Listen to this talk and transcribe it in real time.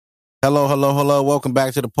Hello, hello, hello. Welcome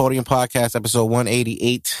back to the Podium Podcast, episode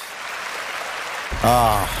 188.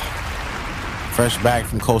 Fresh back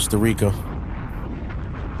from Costa Rica.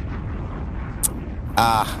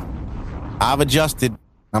 I've adjusted.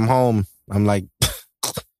 I'm home. I'm like,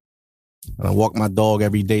 I walk my dog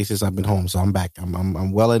every day since I've been home, so I'm back.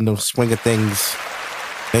 I'm well in the swing of things.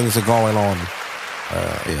 Things are going on.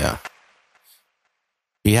 Yeah.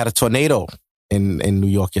 We had a tornado in New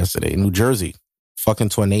York yesterday, in New Jersey. Fucking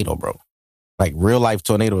tornado, bro. Like real life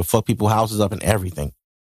tornado. It fucked people's houses up and everything.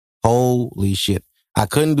 Holy shit. I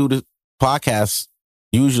couldn't do the podcast.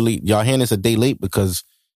 Usually, y'all hearing this a day late because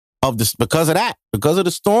of that. Because of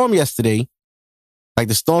the storm yesterday. Like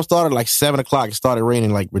the storm started like 7 o'clock. It started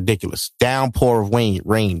raining like ridiculous. Downpour of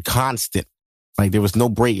rain, constant. Like there was no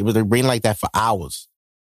break. It was raining like that for hours.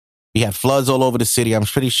 We had floods all over the city. I'm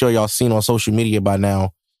pretty sure y'all seen on social media by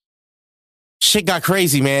now. Shit got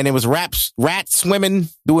crazy, man. It was rats swimming,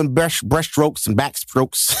 doing breaststrokes and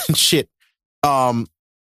backstrokes and shit. Man,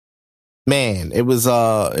 it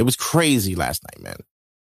was crazy last night,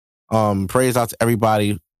 man. Praise out to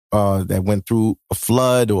everybody that went through a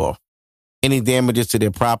flood or any damages to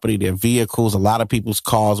their property, their vehicles. A lot of people's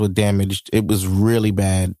cars were damaged. It was really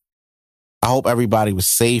bad. I hope everybody was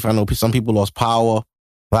safe. I know some people lost power.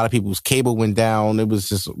 A lot of people's cable went down. It was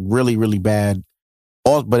just really, really bad.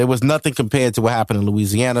 But it was nothing compared to what happened in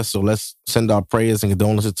Louisiana. So let's send our prayers and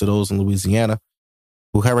condolences to those in Louisiana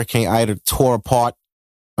who Hurricane Ida tore apart.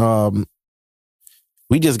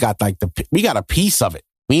 We just got we got a piece of it.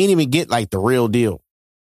 We didn't even get like the real deal.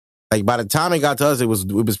 Like by the time it got to us, it was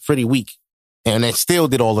pretty weak, and it still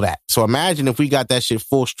did all of that. So imagine if we got that shit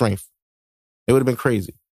full strength, it would have been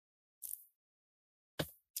crazy.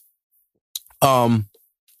 But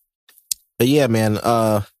yeah, man.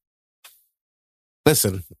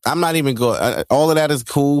 Listen, I'm not even going. All of that is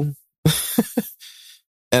cool.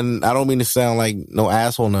 And I don't mean to sound like no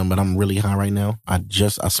asshole none, but I'm really high right now. I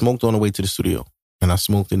smoked on the way to the studio and I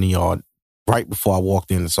smoked in the yard right before I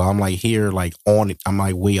walked in. So I'm like here, like on it. I'm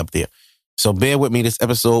like way up there. So bear with me this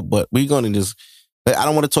episode, but we're going to I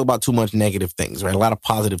don't want to talk about too much negative things, right? A lot of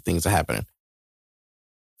positive things are happening.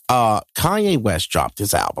 Kanye West dropped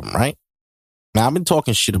his album, right? Now I've been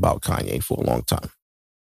talking shit about Kanye for a long time.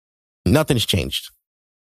 Nothing's changed.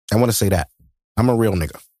 I want to say that. I'm a real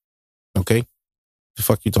nigga. Okay? The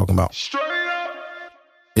fuck you talking about? Straight up.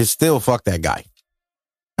 It's still fuck that guy.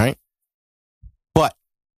 Right? But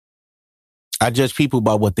I judge people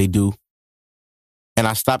by what they do. And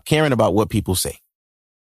I stop caring about what people say.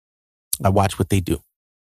 I watch what they do.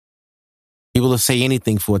 People will say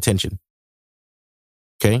anything for attention.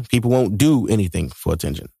 Okay? People won't do anything for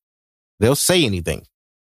attention. They'll say anything.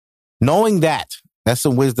 Knowing that, that's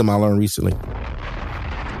some wisdom I learned recently.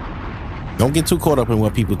 Don't get too caught up in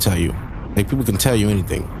what people tell you. Like, people can tell you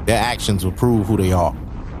anything. Their actions will prove who they are.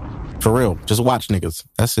 For real. Just watch niggas.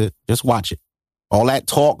 That's it. Just watch it. All that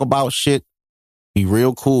talk about shit, be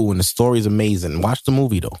real cool when the story's amazing. Watch the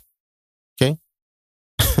movie, though. Okay?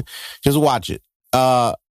 Just watch it.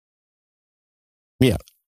 Yeah.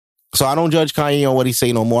 So I don't judge Kanye on what he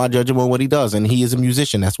say no more. I judge him on what he does. And he is a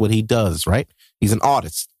musician. That's what he does, right? He's an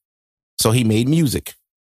artist. So he made music.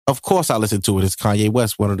 Of course I listen to it. It's Kanye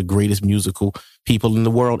West, one of the greatest musical people in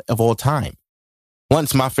the world of all time.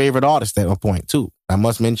 Once my favorite artist at a point, too. I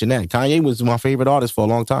must mention that. Kanye was my favorite artist for a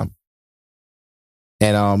long time.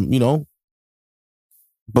 And,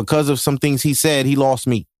 because of some things he said, he lost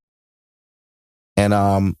me.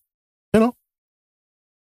 And,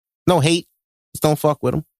 no hate. Just don't fuck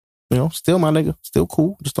with him. Still my nigga. Still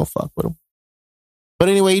cool. Just don't fuck with him. But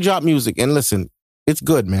anyway, he dropped music. And listen, it's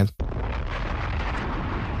good, man.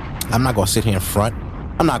 I'm not going to sit here in front.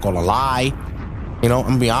 I'm not going to lie. I'm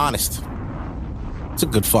going to be honest. It's a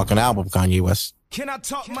good fucking album, Kanye West. Can I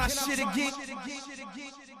talk my shit again?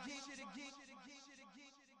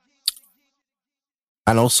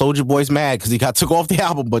 I know Soulja Boy's mad because he got took off the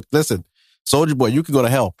album, but listen, Soulja Boy, you can go to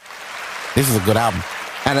hell. This is a good album.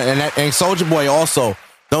 And Soulja Boy also,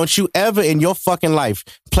 don't you ever in your fucking life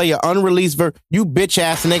play an unreleased verse. You bitch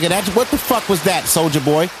ass nigga. What the fuck was that, Soulja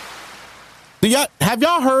Boy? Have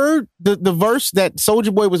y'all heard the verse that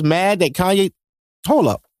Soulja Boy was mad that Kanye... Hold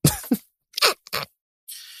up.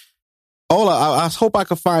 Hold up. I hope I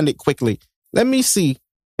can find it quickly. Let me see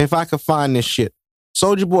if I can find this shit.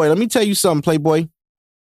 Soulja Boy, let me tell you something, Playboy.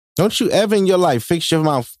 Don't you ever in your life fix your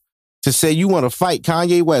mouth to say you want to fight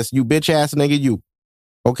Kanye West, you bitch ass nigga, you.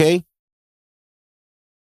 Okay?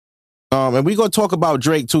 And we gonna talk about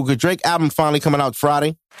Drake too, because Drake album finally coming out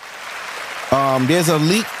Friday. There's a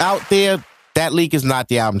leak out there. That leak is not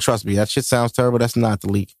the album. Trust me. That shit sounds terrible. That's not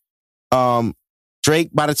the leak. Drake,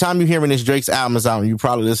 by the time you're hearing this, Drake's album is out, and you're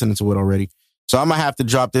probably listening to it already. So I'm going to have to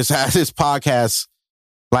drop this podcast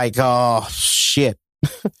like, shit,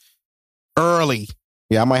 early.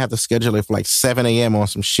 Yeah, I might have to schedule it for like 7 a.m. on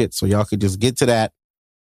some shit so y'all could just get to that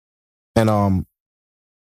and, and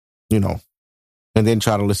then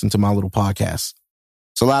try to listen to my little podcast.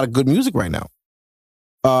 It's a lot of good music right now.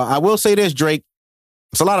 I will say this, Drake.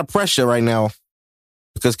 It's a lot of pressure right now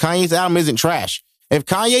because Kanye's album isn't trash. If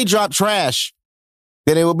Kanye dropped trash,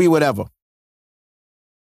 then it would be whatever.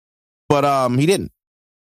 But he didn't.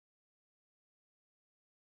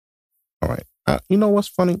 All right. You know what's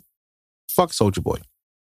funny? Fuck Soulja Boy.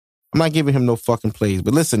 I'm not giving him no fucking plays.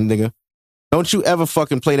 But listen, nigga, don't you ever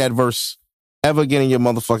fucking play that verse ever again in your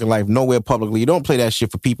motherfucking life, nowhere publicly. You don't play that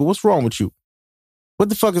shit for people. What's wrong with you? What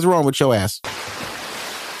the fuck is wrong with your ass?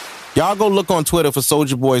 Y'all go look on Twitter for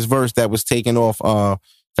Soulja Boy's verse that was taken off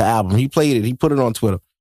the album. He played it. He put it on Twitter.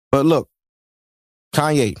 But look,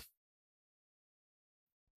 Kanye, you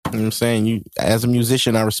know what I'm saying? You, as a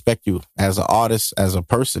musician, I respect you. As an artist, as a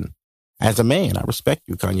person, as a man, I respect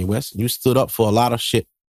you, Kanye West. You stood up for a lot of shit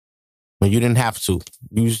when you didn't have to.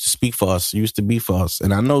 You used to speak for us. You used to be for us.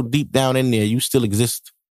 And I know deep down in there, you still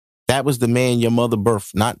exist. That was the man your mother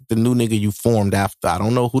birthed, not the new nigga you formed after. I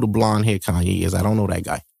don't know who the blonde hair Kanye is. I don't know that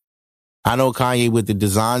guy. I know Kanye with the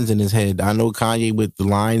designs in his head. I know Kanye with the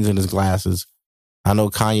lines in his glasses. I know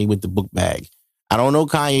Kanye with the book bag. I don't know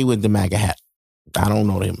Kanye with the MAGA hat. I don't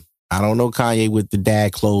know him. I don't know Kanye with the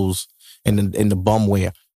dad clothes and the bum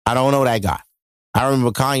wear. I don't know that guy. I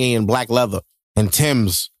remember Kanye in black leather and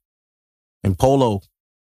Tim's and Polo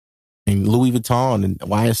and Louis Vuitton and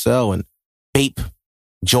YSL and Bape,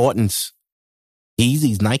 Jordans,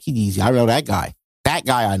 Yeezys, Nike Yeezy. I know that guy. That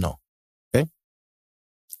guy I know. Okay?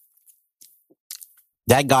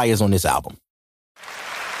 That guy is on this album.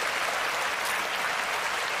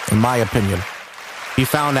 In my opinion. He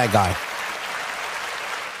found that guy.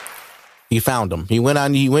 He found him. He went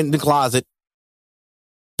in the closet.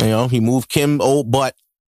 You know, he moved Kim old butt.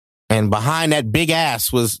 And behind that big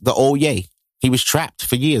ass was the old Ye. He was trapped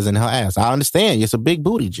for years in her ass. I understand. It's a big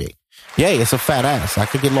booty, Jay. Yeah, it's a fat ass. I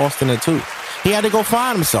could get lost in it too. He had to go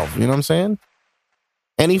find himself. You know what I'm saying?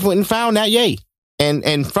 And he went and found that Ye.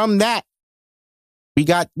 And from that, we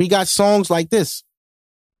got songs like this.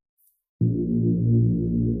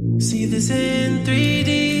 See this in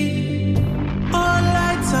 3D. All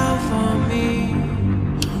lights out for me.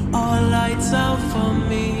 All lights out for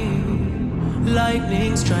me.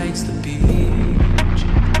 Lightning strikes the beach.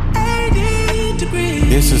 80 degrees.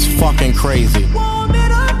 This is fucking crazy. Warm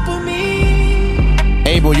it up for me.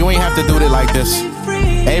 Abel, you ain't have to do it like this.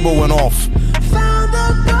 Abel went off. Found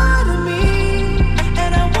the God in me,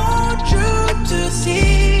 and I want you to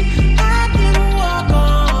see I can walk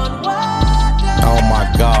on water. Oh my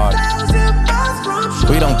God.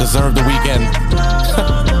 We don't deserve the weekend.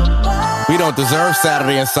 We don't deserve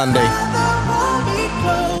Saturday and Sunday.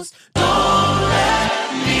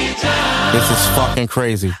 This is fucking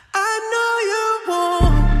crazy.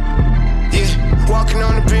 Walking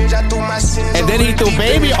on the bridge, I threw my sins. And then he threw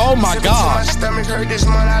Baby. Oh my God. My stomach hurt this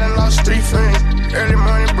month. I done lost 3 friends. Early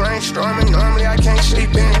morning brainstorming. Normally I can't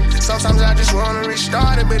sleep in. Sometimes I just wanna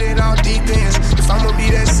restart it, but it all depends. If I'ma be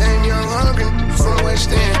that same young hungry from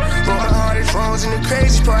West End. But my heart is frozen. The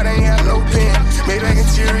crazy part, I ain't have no pen. Made like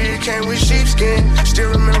interior came with sheepskin. Still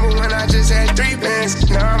remember when I just had 3 bands.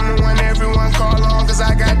 Now I'm the one everyone call on, cause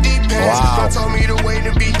I got deep pants. Wow. Told me the way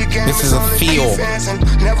to beat the game. This is a feel.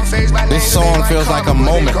 This song feels like a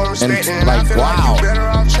moment. And like, wow. Better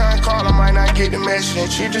off trying to call, I might not get the message.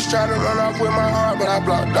 And she just tried to run off with my heart, but I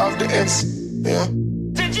blocked off the X. Yeah.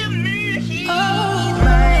 Did you mean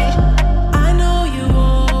I know you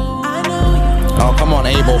won't. I know you won't. Oh, come on,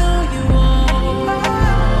 Abel.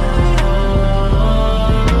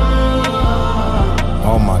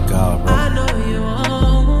 Oh my God, bro. I know you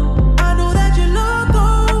won't. I know that you look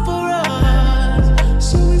over us.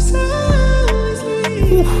 So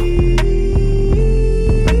silently.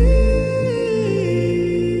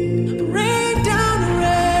 Rain down the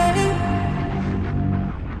rain.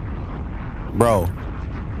 Bro,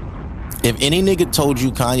 if any nigga told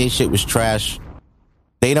you Kanye shit was trash,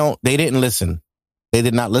 they didn't listen. They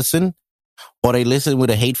did not listen, or they listened with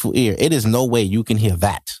a hateful ear. It is no way you can hear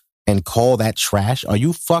that and call that trash. Are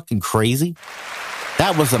you fucking crazy?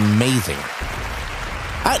 That was amazing.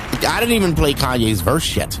 I didn't even play Kanye's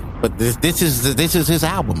verse yet, but this is his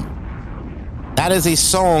album. That is a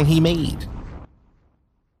song he made.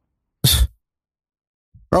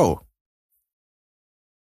 Bro,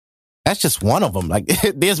 that's just one of them. Like,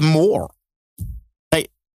 there's more. Like,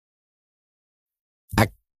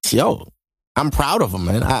 yo, I'm proud of him,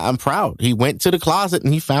 man. I'm proud. He went to the closet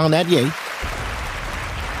and he found that Ye.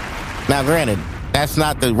 Now, granted, that's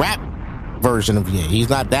not the rap version of Ye. He's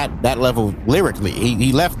not that level lyrically.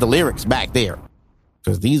 He left the lyrics back there.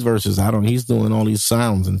 Because these verses, he's doing all these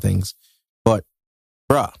sounds and things. But,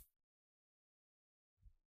 bruh.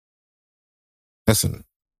 Listen.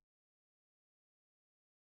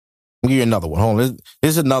 I'll give you another one. Hold on.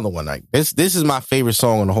 This is another one. Like this is my favorite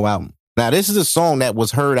song on the whole album. Now, this is a song that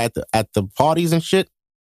was heard at the parties and shit.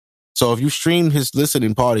 So if you streamed his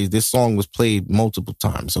listening parties, this song was played multiple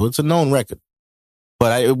times. So it's a known record.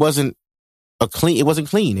 But it wasn't clean. It wasn't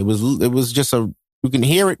clean. It was just you can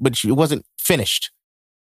hear it, but it wasn't finished.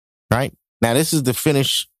 Right? Now, this is the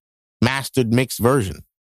finished, mastered, mixed version.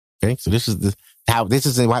 Okay? So this is the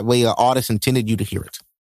way the artist intended you to hear it.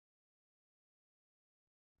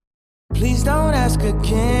 Please don't ask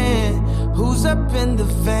again. Who's up in the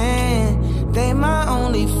van? They my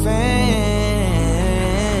only fans.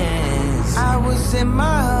 I was in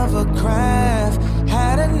my hovercraft,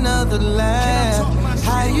 had another laugh.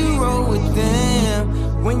 How you roll with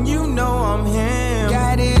them when you know I'm him?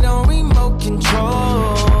 Got it on remote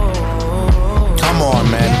control. Come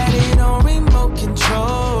on, man. Got it on remote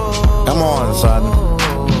control. Come on, son.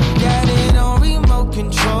 Got it on remote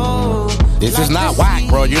control. This is not whack,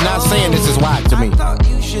 bro. You're not saying this is whack to me. I thought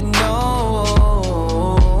you should know.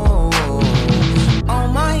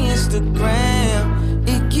 On my Instagram,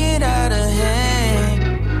 it get out of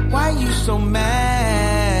hand. Why you so mad?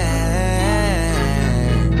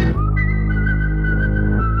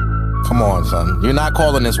 Come on, son. You're not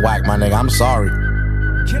calling this whack, my nigga. I'm sorry.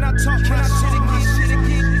 Can I talk? Can I sit again?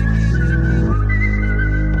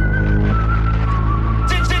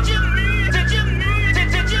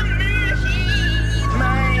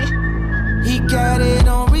 He got it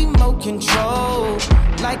on remote control,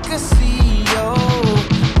 like a CEO.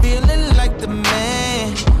 Feeling like the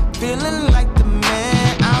man, feeling like the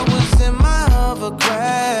man. I was in my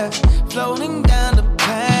hovercraft, floating down the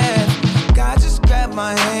path. God just grabbed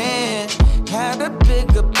my hand, had a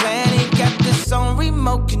bigger plan. He got this on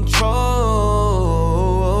remote control.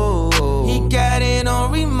 He got it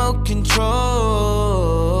on remote control.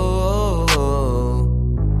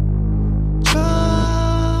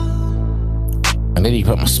 And then he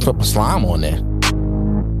put my slime on there.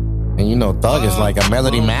 And you know, Thug is like a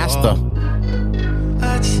melody master.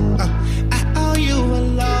 I owe you a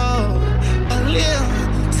love, a little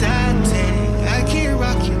time. I can't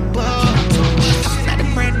rock your boat. I'm not a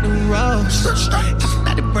brand new rose. I'm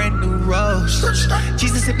not a brand new rose.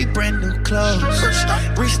 Jesus sent me brand new clothes.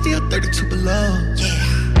 We're still 32 below.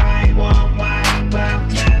 Yeah. I want my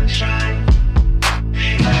time shine.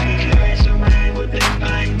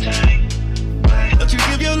 Don't you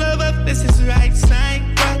give your love up, this is the right sign,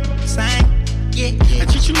 yeah. I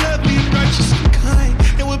treat you lovely, righteous and kind.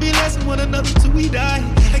 And we'll be less than one another till we die.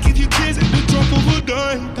 I give you kids and the drop of a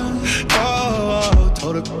dime. Oh,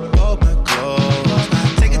 told her, oh my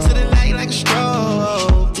clothes. Take it to the light like a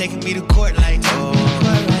stroll. Taking me to court like, oh.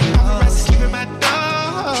 I'm sleep in my door.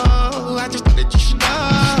 I just thought that you should know.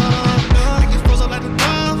 I get frozen like the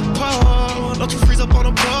North Pole. Don't you freeze up on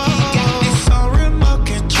the ball. He got this on remote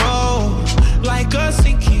control. Like a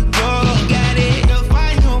sinking goal. He got it, the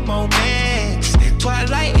final moments.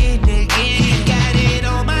 Twilight in the game. He got it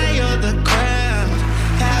on my other craft.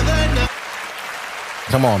 Have enough.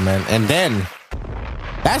 Come on, man. And then,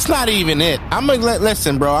 that's not even it.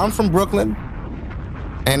 Listen, bro, I'm from Brooklyn.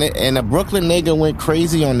 And a Brooklyn nigga went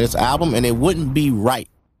crazy on this album, and it wouldn't be right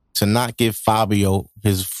to not give Fabio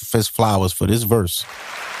his flowers for this verse.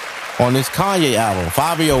 On this Kanye album,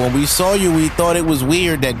 Fabio, when we saw you, we thought it was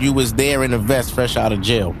weird that you was there in a vest fresh out of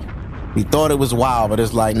jail. We thought it was wild, but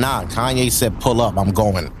it's like, nah, Kanye said, pull up, I'm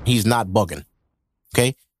going. He's not bugging.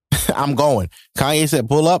 Okay? I'm going. Kanye said,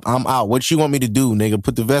 pull up, I'm out. What you want me to do, nigga?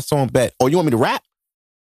 Put the vest on, bet. Oh, you want me to rap?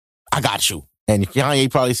 I got you. And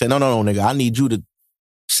Kanye probably said, no, nigga, I need you to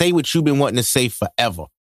say what you've been wanting to say forever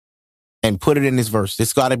and put it in this verse.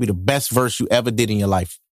 This got to be the best verse you ever did in your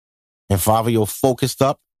life. And Fabio focused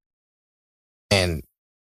up. And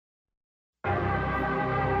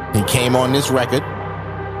he came on this record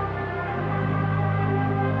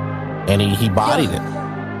and he bodied it.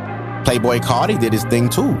 Playboy Cardi did his thing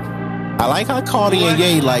too. I like how Cardi and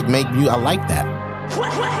Ye make you. I like that.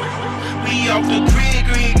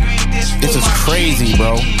 This is crazy,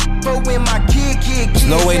 bro. There's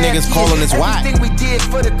no way niggas calling this whack.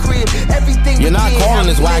 You're not calling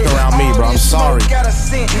this whack around me, bro. I'm sorry.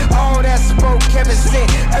 All that spoke, Kevin sent.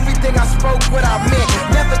 Everything I spoke, what I meant.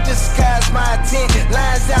 Never disguised my intent.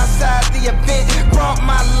 Lines outside the event. Brought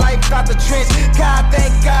my life out the trench. God,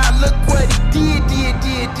 thank God, look what he did.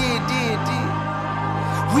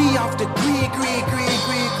 We off the grid. We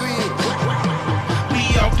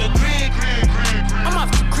off the grid. I'm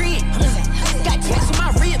off the grid. Got tats on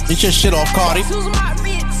my ribs. Get your shit off, Cardi. Tattoos on my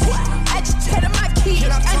ribs. I just tatted my kids.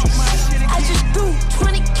 I just threw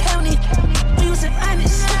 20 county. We was in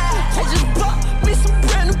honest. I just bought me some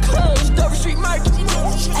brand new clothes. Dover Street Market.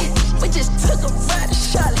 We just took a ride to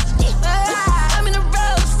Charlotte. I'm in a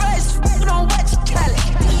Rolls Royce. We don't watch Cali.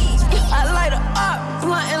 I light her up,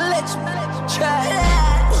 blunt and let you try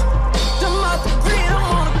it. Them off the grid, I'm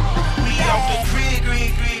on the We off the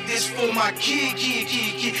grid. This for my kid.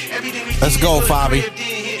 Everything we Let's did go, for the Fabi. crib,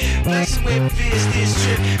 then hit. Flexing with Fizz this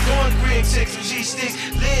trip. Going grid, text with G-Sticks.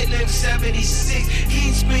 Lead limb 76.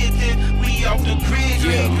 Heat spit then we off the grid.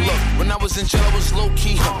 Yeah, look, when I was in jail, I was low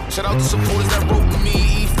key. Shout out to supporters that wrote with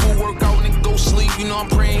me. Eat food, work out, and go sleep. You know I'm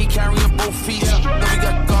praying he carrying both feet. Now we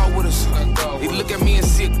got God with us. He look at me and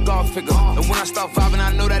see a God figure. And when I start vibing,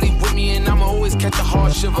 I know that he with me, and I'ma always catch a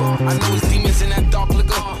hard shiver. I know it's demons in that dark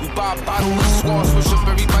liquor. We buy a bottle with squad, switch up.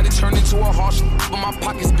 Everybody turn into a harsh. But my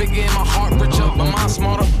pocket's bigger and my heart richer. My mind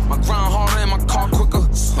smarter, my grind harder, and my car quicker.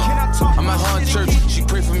 I'm at her in church. She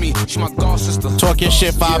pray for me. She my God sister. Talk your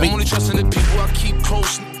shit, Bobby. I'm only trusting the people I keep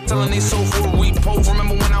close. Telling they sold for a repo.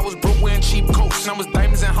 Remember when I was broke wearing cheap coats? And I was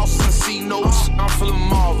diamonds and houses and C notes. I'm feeling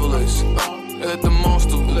marvelous. They let the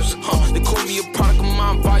monster loose. They call me a product of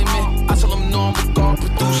my environment. I tell them no, I'm what God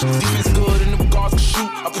produced. Defense good and them guards can shoot.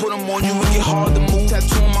 I put them on you, it get hard to move.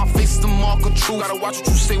 Tattoo on my face is the mark of truth. Gotta watch what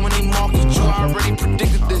you say when they market you. I already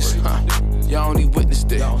predicted this. Y'all only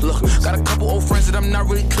witnessed it. Look, got a couple old friends that I'm not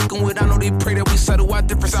really clicking with. I know they pray that we settle our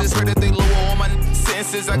differences. Pray that they lower all my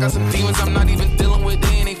sentences. I got some demons I'm not even dealing with. They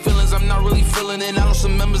ain't they feelings I'm not really feeling it. I know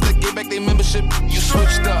some members that get back their membership. You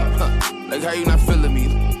switched up. Like how you not feeling me?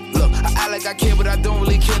 Look, I act like I care, but I don't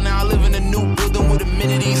really care. Now I live in a new building with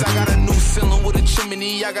amenities. I got a new ceiling with a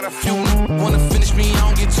chimney. I got a few wanna finish me. I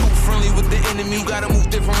don't get too friendly with the enemy. You gotta move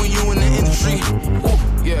different when you in the industry. Whoa,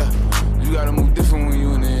 yeah, you gotta move different when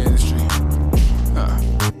you in the industry.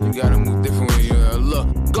 You gotta move different when you look.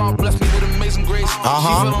 God bless me with amazing grace. She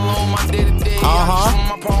fell alone my day to day. Some of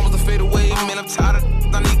my problems to fade away. Man, I'm tired of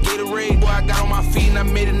I need Gatorade. Boy, I got on my feet and I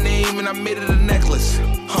made a name and I made it a necklace.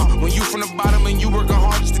 When you from the bottom and you working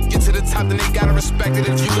hard just to get to the top, then they gotta respect it.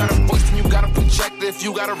 If you got a voice, then you gotta project it. If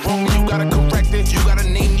you got a wrong, then you gotta correct it. If you got a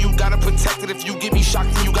name, you gotta protect it. If you get me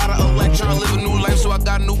shocked, then you gotta elect. Tryna live a new life, so I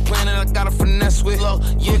got a new plan and I gotta finesse with. Look,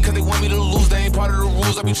 yeah, cause they want me to lose, they ain't part of the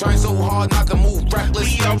rules. I be trying so hard not to move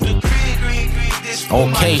reckless. We off the grid. This for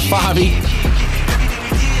my Okay, kid. Fabi.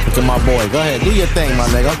 Look at my boy. Go ahead, do your thing, my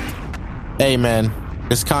nigga. Hey, man,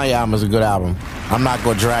 this Kanye album is a good album. I'm not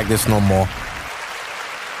gonna drag this no more.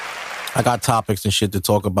 I got topics and shit to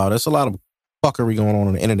talk about. There's a lot of fuckery going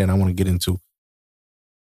on the internet I want to get into.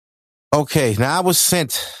 Okay, now I was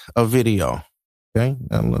sent a video. Okay,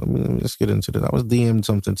 now let me just get into this. I was DM'd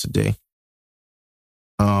something today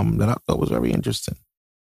that I thought was very interesting.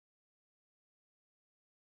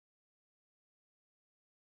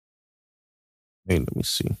 Hey, let me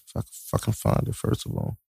see if I can fucking find it first of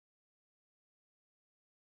all.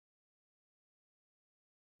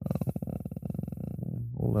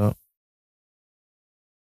 Hold up.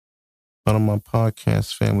 One of my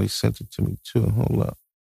podcast family sent it to me too. Hold up.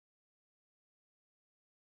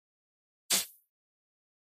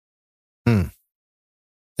 I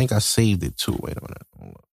think I saved it too. Wait a minute.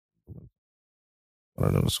 Hold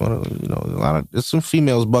up. There's some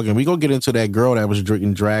females bugging. We gonna get into that girl that was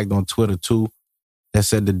getting dragged on Twitter too. That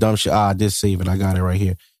said the dumb shit. I did save it. I got it right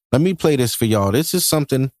here. Let me play this for y'all. This is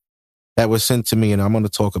something that was sent to me, and I'm gonna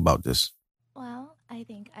talk about this. Well, I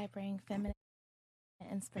think I bring feminine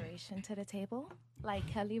inspiration to the table. Like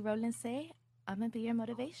Kelly Rowland say, I'm gonna be your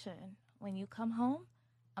motivation. When you come home,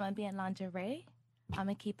 I'm gonna be in lingerie. I'm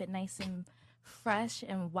gonna keep it nice and fresh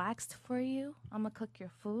and waxed for you. I'm gonna cook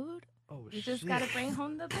your food. Oh, you just gotta bring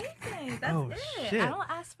home the bacon. That's it. Shit. I don't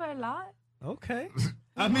ask for a lot. Okay.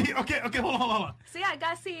 I mean, okay, hold on. See, I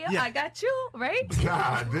got CEO. Yeah. I got you, right?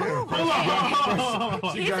 God damn. Hold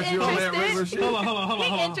on. He's got you on that regular shit? interested. Hold on.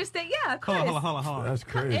 He's interested. Yeah, Chris. Hold on. That's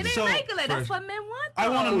crazy. It ain't So, regular. That's fresh. what men want. I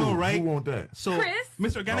want to know, right? Who want that? So, Chris?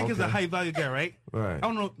 Mr. Organic is a Okay. high value guy, right? Right. I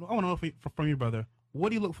want to know from you, brother. What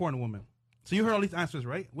do you look for in a woman? So you heard all these answers,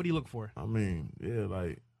 right? What do you look for? I mean, yeah,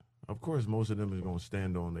 like, of course, most of them is gonna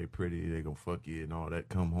stand on they pretty, they gonna fuck you and all that.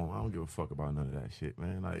 Come home, I don't give a fuck about none of that shit,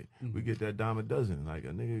 man. Like, we get that dime a dozen. Like, a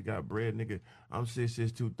nigga got bread, nigga. I'm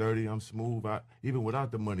 6'6", 230. I'm smooth. Even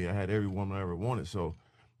without the money, I had every woman I ever wanted. So,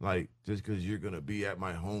 like, just because you're gonna be at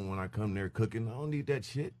my home when I come there cooking, I don't need that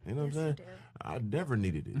shit. You know what I'm saying? I never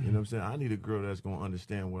needed it. You know what I'm saying? I need a girl that's gonna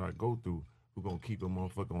understand what I go through, who gonna keep a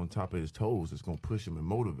motherfucker on top of his toes. That's gonna push him and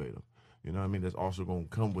motivate him. You know what I mean? That's also gonna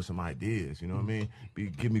come with some ideas. You know what I mean?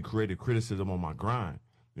 Give me creative criticism on my grind.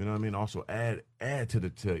 You know what I mean? Also add to the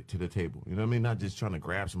table. You know what I mean? Not just trying to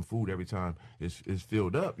grab some food every time it's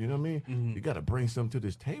filled up. You know what I mean? You got to bring something to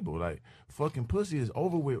this table. Like fucking pussy is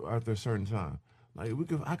over with after a certain time. Like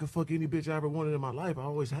I could fuck any bitch I ever wanted in my life. I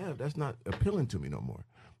always have. That's not appealing to me no more.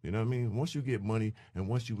 You know what I mean? Once you get money and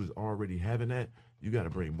once you was already having that, you got to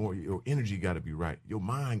bring more. Your energy got to be right. Your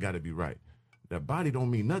mind got to be right. That body don't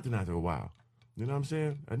mean nothing after a while. You know what I'm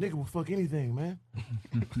saying? A nigga will fuck anything, man.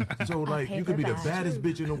 So, like, you could be the baddest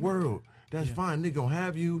bitch in the world. That's fine. Nigga gonna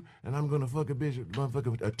have you, and I'm gonna fuck a bitch,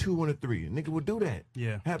 motherfucker, a 2 and a 3. A nigga will do that.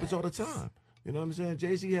 Yeah. Happens all the time. You know what I'm saying?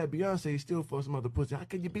 Jay-Z had Beyonce, he still fuck some other pussy. How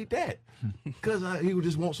can you beat that? Because he would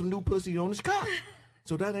just want some new pussy on his cock.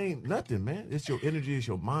 So that ain't nothing, man. It's your energy, it's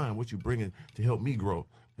your mind, what you bringing to help me grow.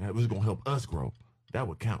 And what's gonna help us grow. That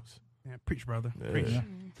what counts. Yeah, preach, brother. Yeah. Preach.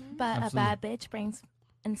 But Absolutely. a bad bitch brings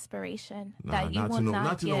inspiration Nah, that you will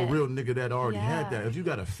not to no get. real nigga that already had Yeah. that. If you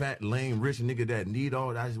got a fat, lame, rich nigga that need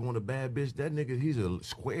all that, I just want a bad bitch, that nigga, he's a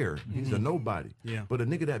square. He's a nobody. Yeah. But a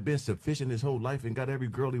nigga that been sufficient his whole life and got every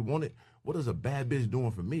girl he wanted, what is a bad bitch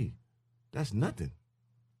doing for me? That's nothing.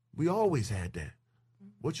 We always had that.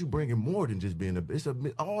 What you bringing more than just being it's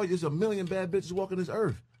a million bad bitches walking this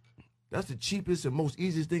earth. That's the cheapest and most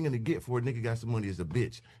easiest thing to get for a nigga got some money is a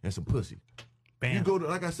bitch and some pussy. Bam. You go to,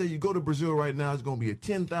 like I said, you go to Brazil right now, it's gonna be a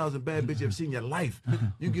 10,000 bad bitch you ever seen in your life.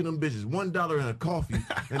 You get them bitches $1 and a coffee,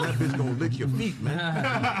 and that bitch gonna lick your feet, man.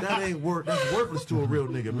 That ain't work. That's worthless to a real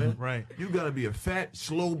nigga, man. Right. You gotta be a fat,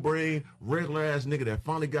 slow brain, regular ass nigga that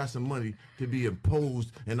finally got some money to be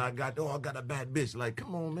imposed. And I got a bad bitch. Like,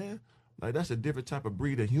 come on, man. Like, that's a different type of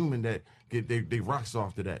breed of human that they rocks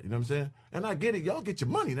off to that. You know what I'm saying? And I get it. Y'all get your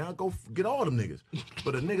money now. Go get all them niggas.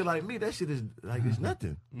 But a nigga like me, that shit is like it's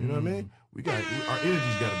nothing. You know what I mean? Our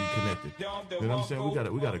energies got to be connected. You know what I'm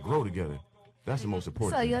saying? We got to grow together. That's the most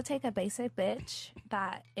important. So thing. you'll take a basic bitch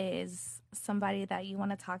that is somebody that you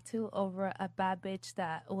want to talk to over a bad bitch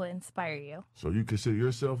that will inspire you. So you consider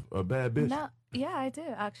yourself a bad bitch? No, yeah, I do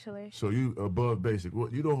actually. So you above basic. Well,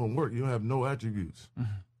 you don't work. You don't have no attributes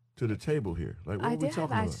to the table here. Like what I are we do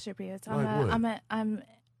talking have about? attributes. Like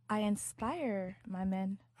I inspire my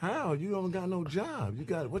men. How? You don't got no job.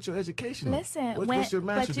 What's your education? Listen, what's your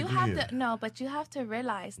master's degree in? But you have to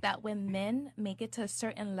realize that when men make it to a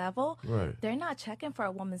certain level, Right. they're not checking for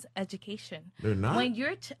a woman's education. They're not?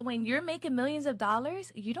 When you're making millions of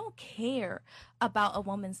dollars, you don't care about a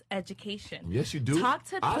woman's education. Yes, you do. Talk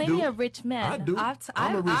to I plenty do. of rich men. I do.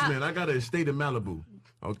 I'm a rich man. I got an estate in Malibu.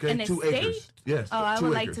 Okay, An 2 estate? acres. Yes. Oh, I 2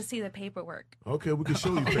 would acres. like to see the paperwork. Okay, we can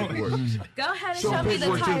show you paperwork. Go ahead and show me the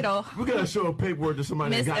paperwork to- title. We gotta show paperwork to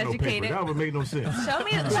somebody that got no paper. Miseducated. That would make no sense. Show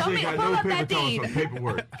me, They got pull no up paper that telling deed. some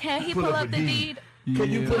paperwork. Can he pull up the deed?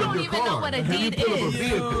 Can you pull You up don't your even car? know what a Can you deed pull up a is.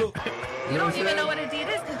 vehicle? You don't even know what a deed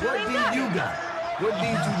is because you What ain't deed got you it. got? What deed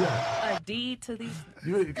you got? A deed to these.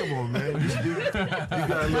 Come on, man. You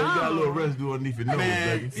got a little residue underneath your nose,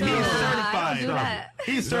 Man, baby. he's I don't certified. do that.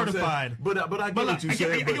 He's You know what I'm saying? certified. But I get But what you're I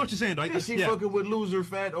saying. get what you're saying, though. Is she Yeah. fucking with loser,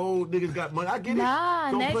 fat, old niggas got money? I get it.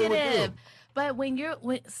 Nah, Don't play with negative. them. But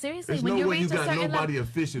seriously, There's when no you way you reach a got certain nobody level,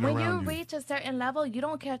 efficient when around you you. reach a certain level, you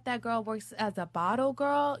don't care if that girl works as a bottle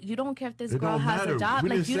girl. You don't care if this It girl don't has matter. a job. We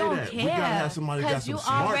Like didn't you say don't that. care. We gotta have somebody that got some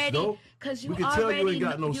smarts, though. Because you We can tell you already, ain't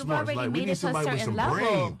got no you've smarts. already Like, we made need it to a somebody with certain some level.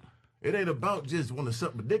 brain. It ain't about just want to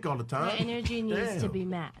suck my dick all the time. Your energy needs to be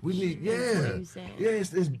matched. We need, is what yeah. you're saying. Yeah, it's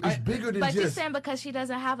bigger than But you're just. saying because she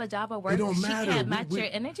doesn't have a job or work, It don't she matter. can't match your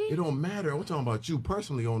energy? It don't matter. I'm talking about you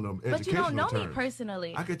personally on the educational But you don't know me terms.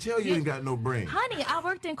 personally. I can tell you ain't got no brain. Honey, I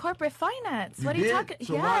worked in corporate finance. You What are you did? talking?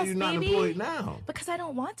 So yes, why are you not baby. employed now? Because I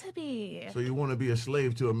don't want to be. So you want to be a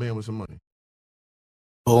slave to a man with some money?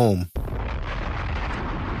 Boom.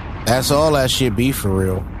 That's all that shit be for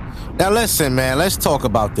real. Now listen, man, let's talk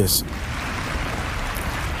about this.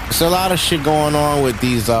 There's a lot of shit going on with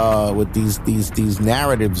these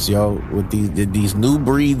narratives, yo, with these new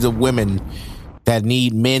breeds of women that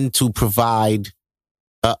need men to provide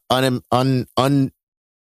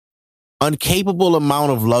uncapable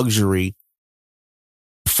amount of luxury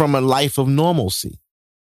from a life of normalcy.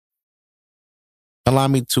 Allow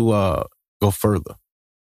me to go further.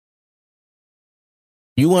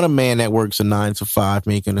 You want a man that works a 9 to 5,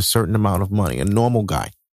 making a certain amount of money, a normal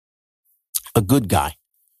guy, a good guy,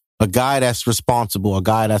 a guy that's responsible, a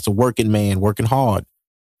guy that's a working man, working hard,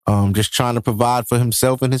 just trying to provide for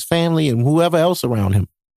himself and his family and whoever else around him,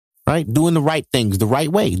 right? Doing the right things the right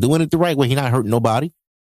way, doing it the right way. He's not hurting nobody.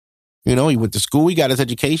 You know, he went to school, he got his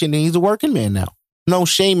education, and he's a working man now. No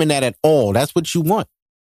shame in that at all. That's what you want.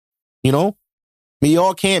 You know? We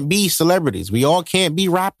all can't be celebrities. We all can't be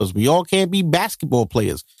rappers. We all can't be basketball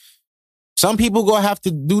players. Some people gonna have to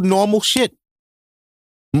do normal shit.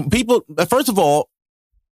 People, first of all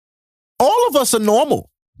of us are normal.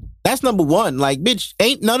 That's number one. Like, bitch,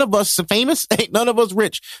 ain't none of us famous. Ain't none of us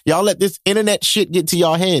rich. Y'all let this internet shit get to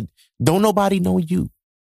y'all head. Don't nobody know you.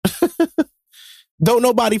 Don't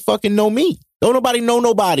nobody fucking know me. Don't nobody know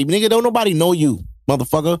nobody. Nigga, don't nobody know you,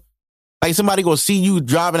 motherfucker. Like somebody gonna see you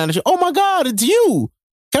driving down the shit. Oh my God, it's you.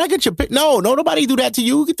 Can I get your pic? No, nobody do that to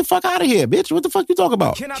you. Get the fuck out of here, bitch. What the fuck you talking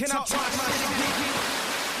about?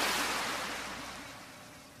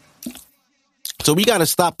 So we gotta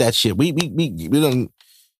stop that shit. We don't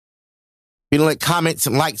let comments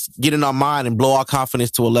and likes get in our mind and blow our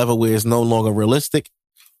confidence to a level where it's no longer realistic.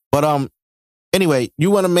 But anyway,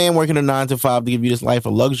 you want a man working a 9 to 5 to give you this life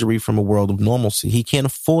of luxury from a world of normalcy. He can't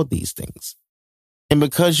afford these things. And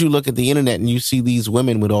because you look at the internet and you see these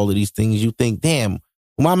women with all of these things, you think, damn,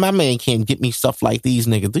 why my man can't get me stuff like these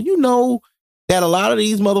niggas? Do you know that a lot of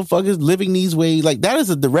these motherfuckers living these ways, like that is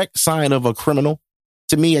a direct sign of a criminal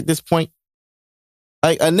to me at this point.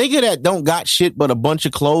 Like a nigga that don't got shit but a bunch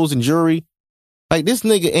of clothes and jewelry, like this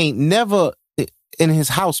nigga ain't never in his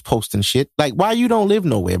house posting shit. Like why you don't live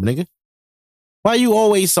nowhere, nigga? Why you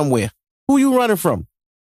always somewhere? Who you running from?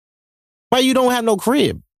 Why you don't have no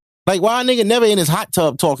crib? Like why a nigga never in his hot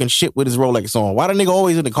tub talking shit with his Rolex on? Why the nigga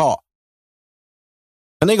always in the car?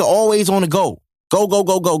 A nigga always on the go. Go, go,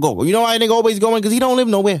 go, go, go. You know why a nigga always going? Because he don't live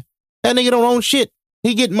nowhere. That nigga don't own shit.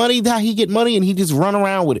 He get money and he just run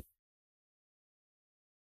around with it.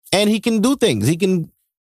 And he can do things. He can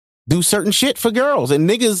do certain shit for girls. And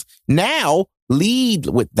niggas now lead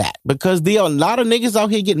with that because there are a lot of niggas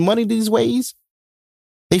out here getting money these ways.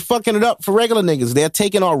 They fucking it up for regular niggas. They're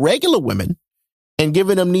taking our regular women and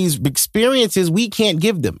giving them these experiences we can't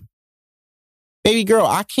give them. Baby girl,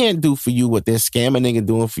 I can't do for you what they're scamming nigga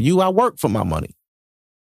doing for you. I work for my money.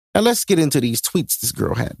 Now let's get into these tweets this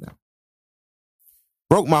girl had now.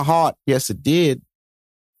 Broke my heart. Yes, it did.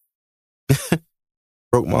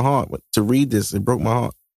 Broke my heart. To read this, it broke my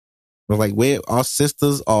heart. But like, where our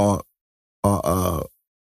sisters are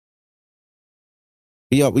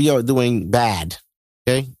we are doing bad.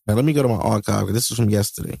 Okay? Now let me go to my archive. This is from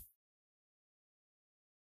yesterday.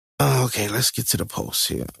 Okay, let's get to the post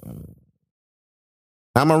here.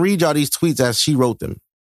 I'm going to read y'all these tweets as she wrote them.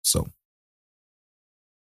 So,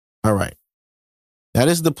 all right. Now,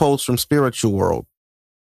 this is the post from Spiritual World.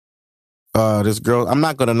 This girl, I'm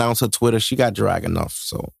not going to announce her Twitter. She got drag enough.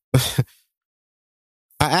 So,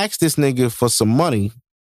 I asked this nigga for some money.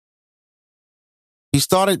 He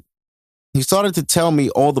started to tell me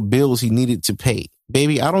all the bills he needed to pay.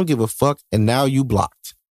 Baby, I don't give a fuck. And now you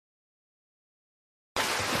blocked.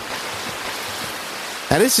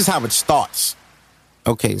 Now, this is how it starts.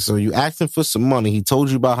 Okay, so you asked him for some money. He told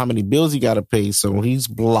you about how many bills he got to pay, so he's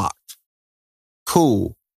blocked.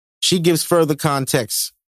 Cool. She gives further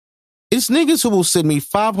context. It's niggas who will send me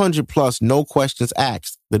 500 plus, no questions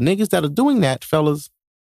asked. The niggas that are doing that, fellas,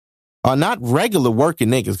 are not regular working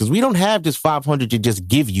niggas, because we don't have this 500 to just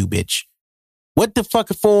give you, bitch. What the fuck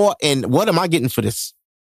for, and what am I getting for this?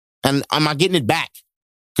 And am I getting it back?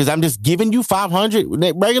 Because I'm just giving you 500?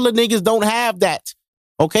 Regular niggas don't have that.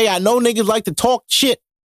 Okay, I know niggas like to talk shit,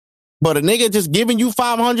 but a nigga just giving you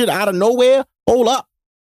 500 out of nowhere? Hold up.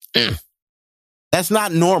 That's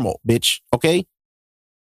not normal, bitch, okay?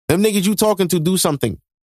 Them niggas you talking to do something.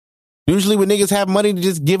 Usually when niggas have money to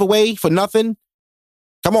just give away for nothing,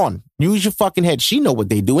 come on, use your fucking head. She know what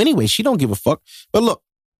they do anyway. She don't give a fuck. But look,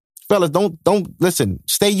 fellas, don't listen.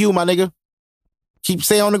 Stay you, my nigga.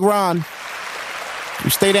 Stay on the grind.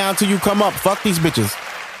 You stay down till you come up. Fuck these bitches.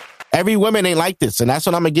 Every woman ain't like this, and that's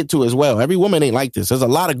what I'm going to get to as well. Every woman ain't like this. There's a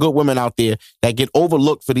lot of good women out there that get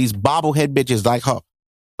overlooked for these bobblehead bitches like her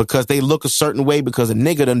because they look a certain way because a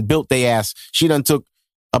nigga done built their ass. She done took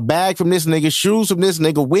a bag from this nigga, shoes from this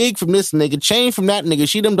nigga, wig from this nigga, chain from that nigga.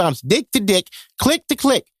 She done dumps dick to dick, click to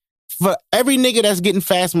click for every nigga that's getting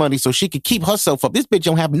fast money so she could keep herself up. This bitch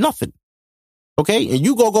don't have nothing, okay? And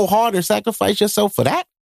you go hard and sacrifice yourself for that?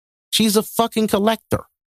 She's a fucking collector,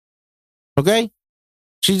 okay?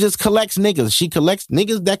 She just collects niggas. She collects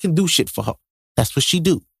niggas that can do shit for her. That's what she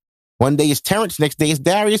do. One day it's Terrence, next day it's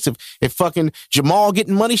Darius. If fucking Jamal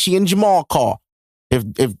getting money, she in Jamal car. If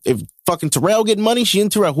fucking Terrell getting money, she in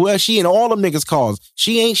Terrell. Who else she in all them niggas' cars?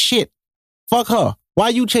 She ain't shit. Fuck her. Why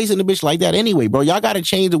you chasing the bitch like that anyway, bro? Y'all gotta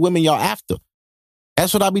change the women y'all after.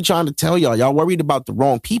 That's what I be trying to tell y'all. Y'all worried about the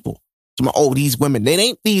wrong people. Oh, these women. They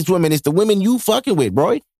ain't these women. It's the women you fucking with,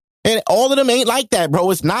 bro. And all of them ain't like that,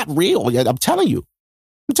 bro. It's not real. I'm telling you.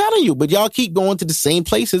 But y'all keep going to the same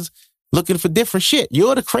places looking for different shit.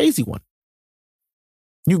 You're the crazy one.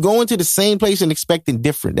 You go into the same place and expecting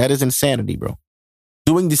different. That is insanity, bro.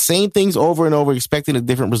 Doing the same things over and over, expecting a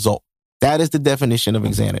different result. That is the definition of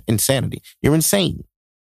insanity. You're insane.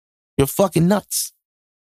 You're fucking nuts.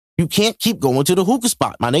 You can't keep going to the hookah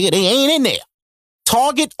spot, my nigga. They ain't in there.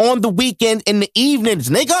 Target on the weekend in the evenings,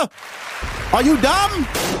 nigga. Are you dumb?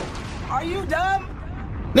 Are you dumb?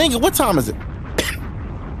 Nigga, what time is it?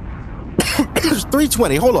 It's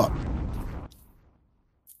 3:20. Hold up.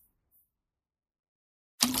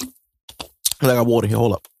 I got water here.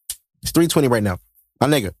 Hold up. It's 3:20 right now. My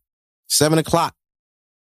nigga, 7 o'clock.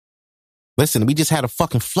 Listen, we just had a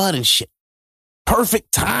fucking flood and shit.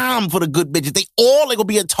 Perfect time for the good bitches. They gonna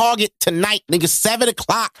be at Target tonight, nigga, 7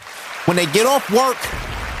 o'clock. When they get off work,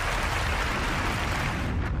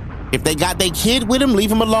 if they got their kid with them, leave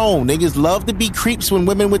them alone. Niggas love to be creeps when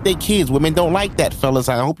women with their kids. Women don't like that, fellas.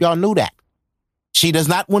 I hope y'all knew that. She does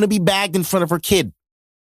not want to be bagged in front of her kid.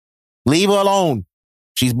 Leave her alone.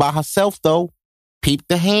 She's by herself, though. Peep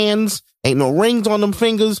the hands. Ain't no rings on them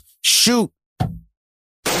fingers. Shoot.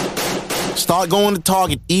 Start going to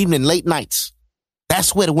Target evening, late nights.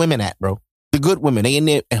 That's where the women at, bro. The good women. They in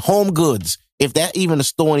there at Home Goods. If that even a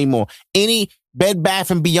store anymore. Any Bed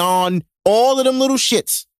Bath & Beyond. All of them little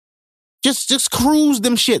shits. Just cruise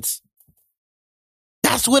them shits.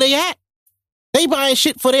 That's where they at. They buying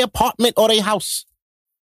shit for their apartment or their house.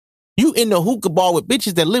 You in the hookah bar with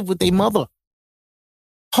bitches that live with their mother.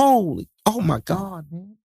 Oh my God,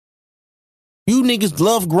 man. You niggas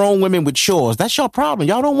love grown women with chores. That's your problem.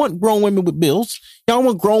 Y'all don't want grown women with bills. Y'all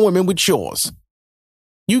want grown women with chores.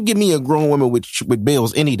 You give me a grown woman with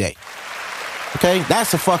bills any day. Okay?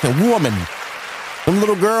 That's a fucking woman. Them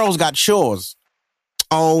little girls got chores.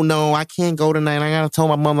 Oh, no, I can't go tonight. I got to tell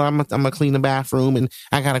my mother I'm going to clean the bathroom and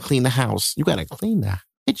I got to clean the house. You got to clean that.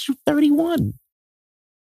 Bitch, you 31.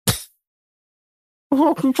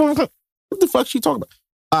 What the fuck she talking about?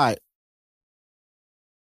 All right.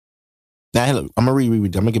 Now, look, I'm going to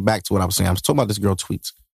read. I'm going to get back to what I was saying. I was talking about this girl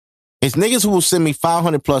tweets. It's niggas who will send me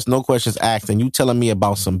 500 plus, no questions asked, and you telling me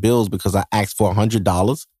about some bills because I asked for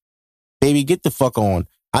 $100? Baby, get the fuck on.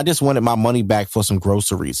 I just wanted my money back for some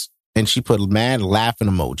groceries. And she put mad laughing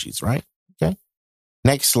emojis, right? Okay.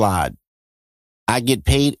 Next slide. I get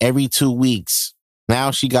paid every 2 weeks.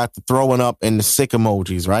 Now she got the throwing up and the sick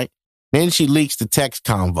emojis, right? Then she leaks the text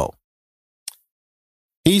convo.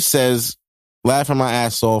 He says, laughing my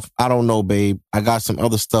ass off, I don't know, babe. I got some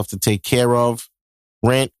other stuff to take care of.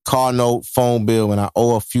 Rent, car note, phone bill, and I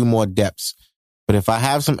owe a few more debts. But if I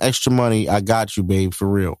have some extra money, I got you, babe, for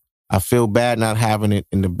real. I feel bad not having it,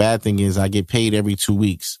 and the bad thing is I get paid every 2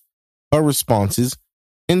 weeks. Her response is,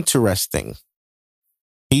 interesting.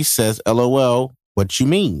 He says, LOL, what you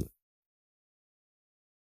mean?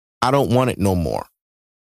 I don't want it no more.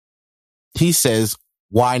 He says,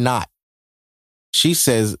 why not? She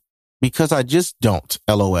says, because I just don't,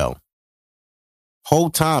 LOL. Whole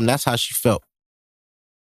time, that's how she felt.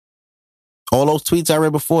 All those tweets I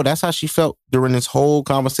read before, that's how she felt during this whole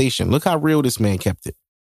conversation. Look how real this man kept it.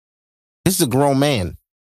 This is a grown man.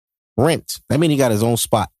 Rent. That means he got his own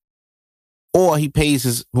spot. Or he pays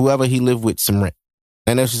his whoever he lived with some rent.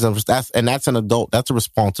 And that's an adult. That's a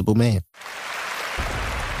responsible man.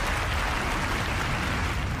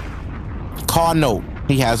 Car note.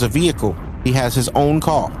 He has a vehicle. He has his own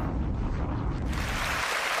car.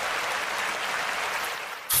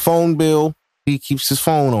 Phone bill. He keeps his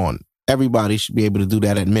phone on. Everybody should be able to do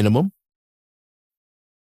that at minimum.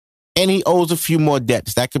 And he owes a few more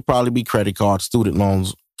debts. That could probably be credit cards, student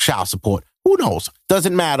loans, child support. Who knows?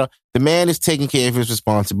 Doesn't matter. The man is taking care of his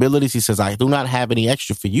responsibilities. He says, I do not have any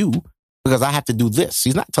extra for you because I have to do this.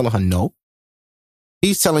 He's not telling her no.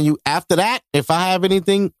 He's telling you after that, if I have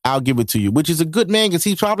anything, I'll give it to you, which is a good man because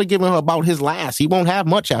he's probably giving her about his last. He won't have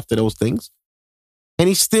much after those things. And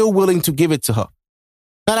he's still willing to give it to her.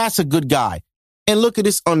 Now that's a good guy. And look at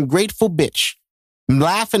this ungrateful bitch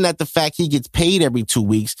laughing at the fact he gets paid every 2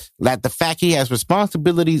 weeks, at the fact he has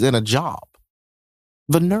responsibilities and a job.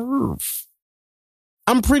 The nerve.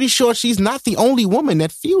 I'm pretty sure she's not the only woman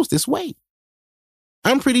that feels this way.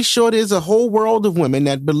 I'm pretty sure there's a whole world of women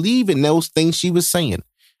that believe in those things she was saying.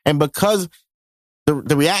 And because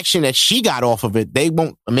the reaction that she got off of it, they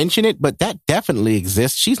won't mention it, but that definitely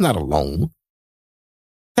exists. She's not alone.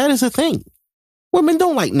 That is a thing. Women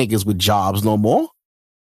don't like niggas with jobs no more.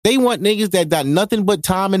 They want niggas that got nothing but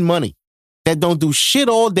time and money, that don't do shit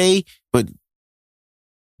all day, but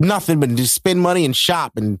nothing but just spend money and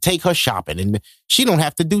shop and take her shopping, and she don't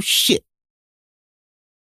have to do shit.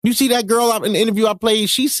 You see that girl in the interview I played?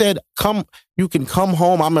 She said, you can come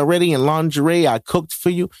home. I'm already in lingerie. I cooked for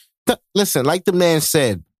you. Listen, like the man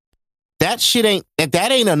said, that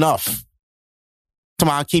ain't enough.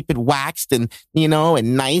 Tomorrow, keep it waxed and,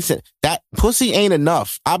 and nice. And that pussy ain't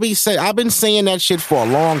enough. I've been saying that shit for a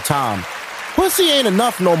long time. Pussy ain't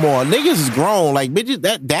enough no more. Niggas is grown. Like, bitches,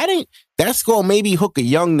 that's gonna maybe hook a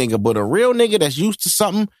young nigga, but a real nigga that's used to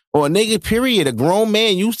something, or a nigga, period, a grown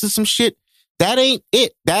man used to some shit, that ain't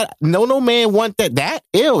it. No man want that.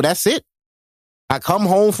 Ew, that's it. I come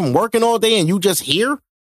home from working all day and you just here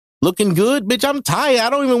looking good, bitch. I'm tired. I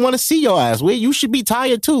don't even want to see your ass. Well, you should be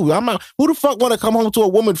tired too. Who the fuck want to come home to a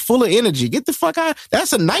woman full of energy? Get the fuck out.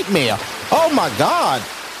 That's a nightmare. Oh my God.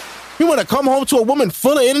 You want to come home to a woman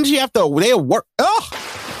full of energy after their work? Ugh.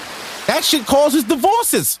 That shit causes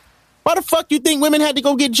divorces. Why the fuck you think women had to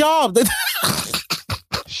go get jobs?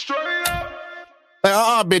 Straight up.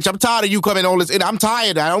 Like, bitch, I'm tired of you coming on this. And I'm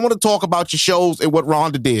tired. I don't want to talk about your shows and what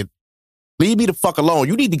Rhonda did. Leave me the fuck alone.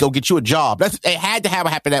 You need to go get you a job. It had to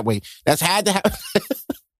happen that way. That's had to happen.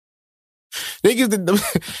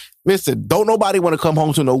 Listen, don't nobody want to come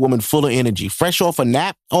home to no woman full of energy. Fresh off a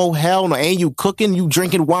nap? Oh, hell no. Ain't you cooking? You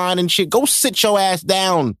drinking wine and shit? Go sit your ass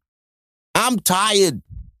down. I'm tired.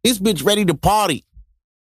 This bitch ready to party.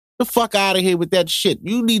 The fuck out of here with that shit.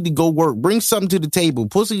 You need to go work. Bring something to the table.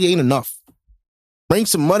 Pussy ain't enough. Bring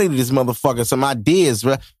some money to this motherfucker. Some ideas,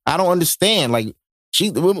 bro. I don't understand. Like,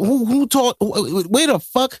 who taught, where the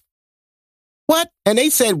fuck? What? And they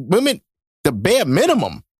said women, the bare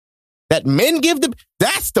minimum that men give them,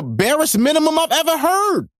 that's the barest minimum I've ever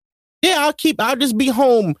heard. Yeah, I'll just be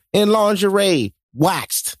home in lingerie,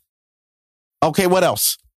 waxed. Okay, what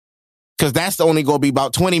else? Because that's only going to be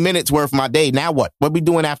about 20 minutes worth of my day. Now what? What we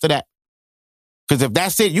doing after that? Because if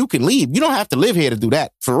that's it, you can leave. You don't have to live here to do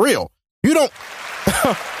that. For real. You don't.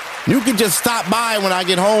 You can just stop by when I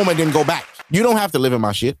get home and then go back. You don't have to live in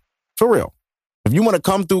my shit. For real. If you want to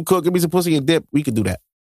come through, cook, give me some pussy and dip, we could do that.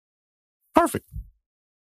 Perfect.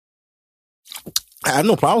 I have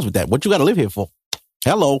no problems with that. What you got to live here for?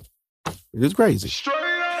 Hello. It is crazy.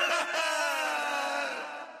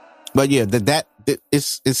 But yeah, that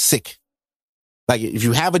is sick. Like, if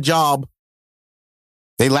you have a job,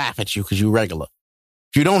 they laugh at you because you're regular.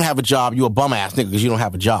 If you don't have a job, you a bum ass nigga because you don't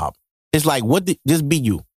have a job. It's like, just be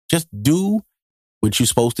you. Just do what you're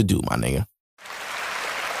supposed to do, my nigga.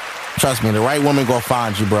 Trust me, the right woman gonna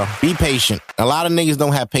find you, bro. Be patient. A lot of niggas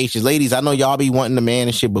don't have patience. Ladies, I know y'all be wanting the man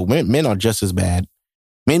and shit, but men are just as bad.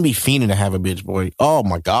 Men be fiending to have a bitch, boy. Oh,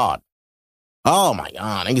 my God. Oh, my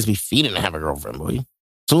God. Niggas be fiending to have a girlfriend, boy. As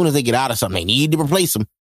soon as they get out of something, they need to replace them.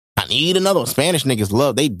 I need another one. Spanish niggas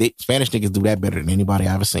love. Spanish niggas do that better than anybody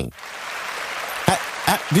I ever seen.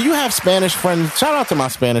 Do you have Spanish friends? Shout out to my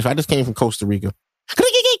Spanish. I just came from Costa Rica.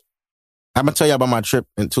 I'm going to tell you about my trip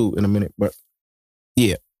in a minute, but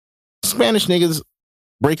yeah. Spanish niggas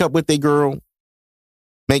break up with their girl,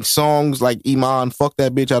 make songs like Iman, fuck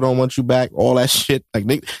that bitch, I don't want you back, all that shit. Like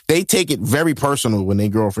they take it very personal when their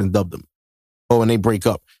girlfriend dub them or when they break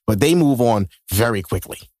up, but they move on very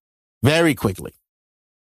quickly. Very quickly.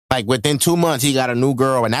 Like within 2 months, he got a new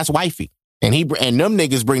girl, and that's wifey. And them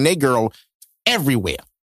niggas bring their girl everywhere.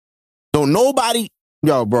 So nobody,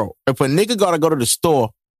 bro, if a nigga gotta go to the store,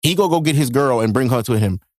 he go get his girl and bring her to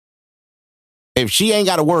him. If she ain't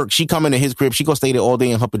got to work, she come into his crib, she gonna stay there all day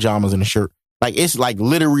in her pajamas and a shirt. Like, it's like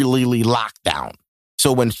literally locked down.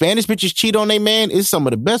 So when Spanish bitches cheat on their man, it's some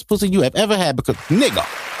of the best pussy you have ever had because, nigga,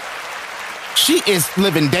 she is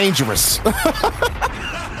living dangerous.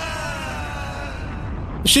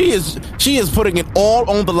 She is putting it all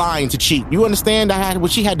on the line to cheat. You understand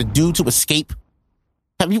what she had to do to escape?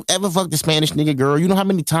 Have you ever fucked a Spanish nigga, girl? You know how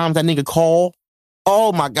many times that nigga call?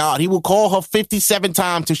 Oh, my God. He will call her 57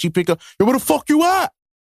 times till she pick up. Yo, where the fuck you at?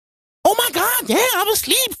 Oh, my God. Yeah, I was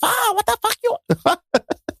asleep. What the fuck you...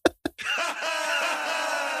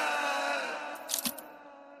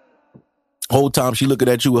 Whole time she looking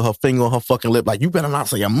at you with her finger on her fucking lip like, you better not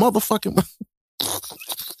say a motherfucking...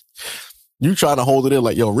 You trying to hold it in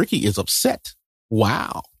like, yo, Ricky is upset.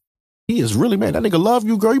 Wow. He is really mad. That nigga love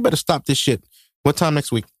you, girl. You better stop this shit. What time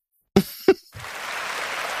next week?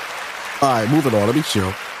 All right, moving on. Let me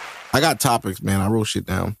chill. I got topics, man. I wrote shit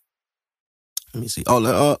down. Let me see. Hold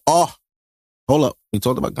up. We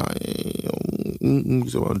talked about Kanye.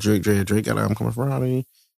 So Drake got I'm coming Friday.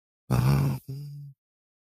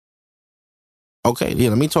 Okay, yeah,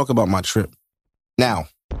 let me talk about my trip. Now,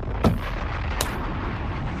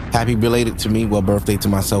 happy belated to me. Well, birthday to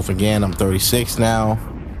myself again. I'm 36 now.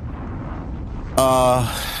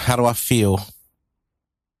 How do I feel?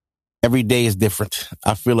 Every day is different.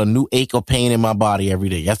 I feel a new ache or pain in my body every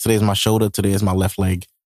day. Yesterday is my shoulder. Today is my left leg.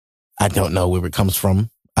 I don't know where it comes from.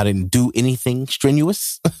 I didn't do anything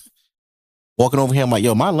strenuous. Walking over here, I'm like,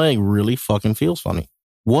 yo, my leg really fucking feels funny.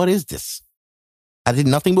 What is this? I did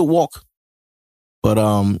nothing but walk. But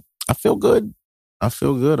I feel good.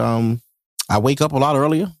 I wake up a lot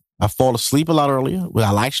earlier. I fall asleep a lot earlier.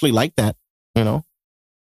 Well, I actually like that, you know.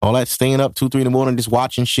 All that staying up 2, 3 in the morning just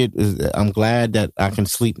watching shit, I'm glad that I can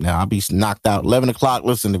sleep now. I'll be knocked out 11 o'clock.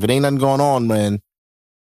 Listen, if it ain't nothing going on, man,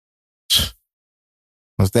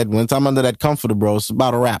 once I'm under that comforter, bro, it's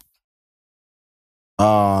about a wrap.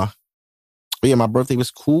 But yeah, my birthday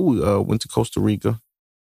was cool. Went to Costa Rica.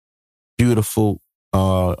 Beautiful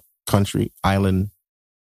country, island,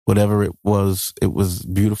 whatever it was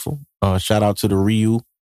beautiful. Shout out to the Riu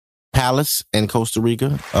Palace in Costa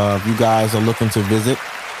Rica. If you guys are looking to visit,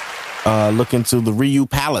 look into the Riu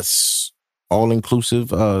Palace.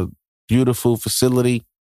 All-inclusive, beautiful facility.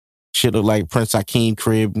 Shit look like Prince Hakeem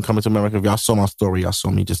crib and Coming to America. If y'all saw my story, y'all saw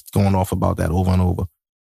me just going off about that over and over.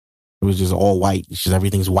 It was just all white. It's just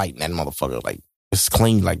everything's white in that motherfucker. Like, it's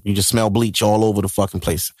clean. Like, you just smell bleach all over the fucking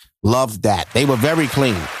place. Loved that. They were very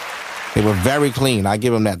clean. I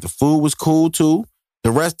give them that. The food was cool, too.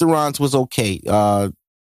 The restaurants was okay. I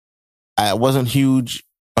wasn't a huge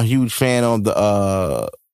fan of the,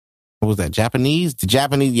 what was that, Japanese? The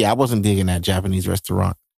Japanese, yeah, I wasn't digging that Japanese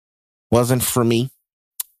restaurant. Wasn't for me.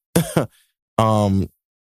 But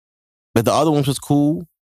the other ones was cool.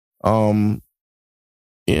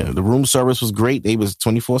 Yeah, the room service was great. They was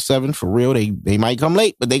 24/7 for real. They might come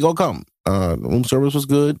late, but they gonna come. The room service was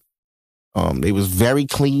good. They was very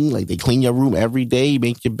clean. Like, they clean your room every day,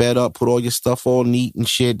 make your bed up, put all your stuff all neat and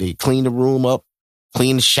shit. They clean the room up,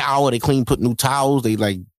 clean the shower. They put new towels. They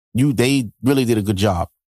really did a good job.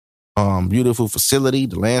 Beautiful facility.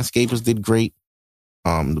 The landscapers did great.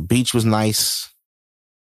 The beach was nice.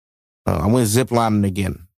 I went ziplining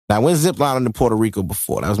again. Now, I went ziplining to Puerto Rico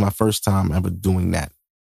before. That was my first time ever doing that.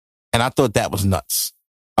 And I thought that was nuts.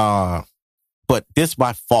 But this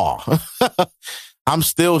by far, I'm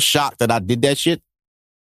still shocked that I did that shit.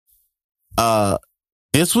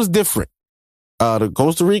 This was different. The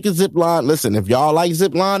Costa Rica zip line, listen, if y'all like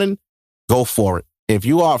zip lining, go for it. If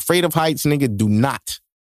you are afraid of heights, nigga,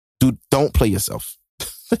 don't play yourself.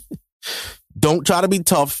 Don't try to be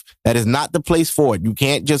tough. That is not the place for it. You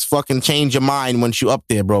can't just fucking change your mind once you're up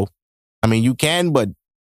there, bro. I mean, you can, but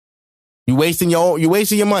you wasting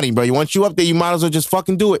your money, bro. Once you up there, you might as well just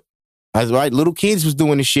fucking do it. That's right. Little kids was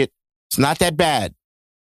doing this shit. It's not that bad.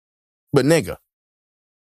 But nigga,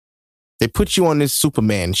 they put you on this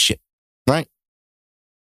Superman shit, right?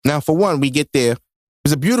 Now, for one, we get there. It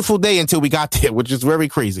was a beautiful day until we got there, which is very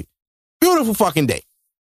crazy. Beautiful fucking day.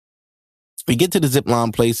 We get to the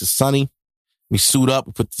zipline place. It's sunny. We suit up.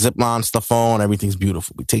 We put the zipline stuff on. Everything's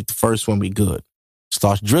beautiful. We take the first one. We good.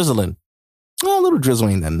 Starts drizzling. A little drizzle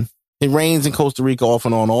ain't nothing. It rains in Costa Rica off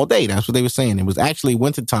and on all day. That's what they were saying. It was actually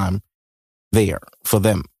wintertime there for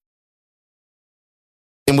them.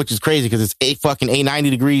 And which is crazy because it's 90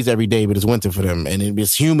 degrees every day, but it's winter for them. And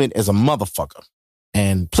it's humid as a motherfucker.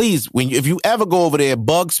 And please, if you ever go over there,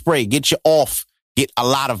 bug spray, get a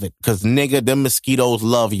lot of it. Because nigga, them mosquitoes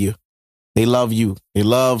love you. They love you. They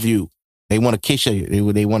love you. They want to kiss you.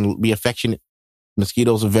 They want to be affectionate.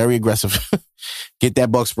 Mosquitoes are very aggressive. Get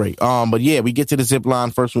that bug spray. But yeah, we get to the zip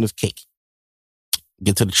line. First one is cake.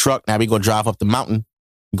 Get to the truck. Now we go drive up the mountain.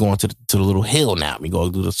 We going to the little hill now. We go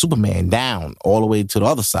do the Superman down all the way to the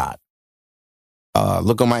other side.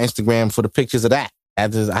 Look on my Instagram for the pictures of that. I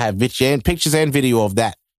have pictures and video of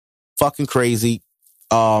that. Fucking crazy.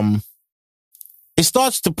 It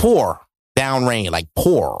starts to pour down rain, like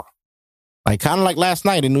pour. Like kind of like last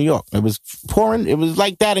night in New York. It was pouring. It was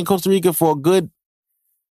like that in Costa Rica for a good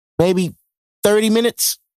maybe 30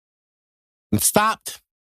 minutes. And stopped.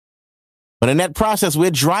 But in that process, we're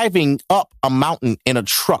driving up a mountain in a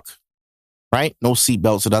truck, right? No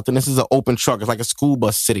seatbelts or nothing. This is an open truck. It's like a school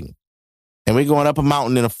bus sitting. And we're going up a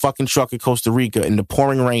mountain in a fucking truck in Costa Rica in the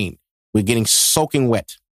pouring rain. We're getting soaking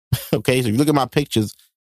wet. Okay, so if you look at my pictures,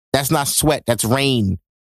 that's not sweat, that's rain.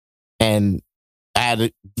 And I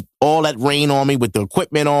had all that rain on me with the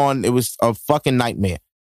equipment on. It was a fucking nightmare.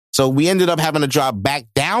 So we ended up having to drive back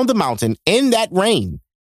down the mountain in that rain,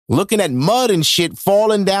 looking at mud and shit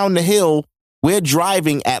falling down the hill. We're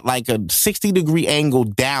driving at like a 60-degree angle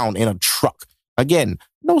down in a truck. Again,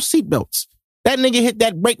 no seatbelts. That nigga hit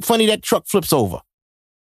that brake funny, that truck flips over.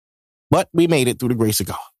 But we made it through the grace of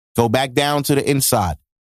God. Go back down to the inside.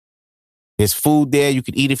 There's food there. You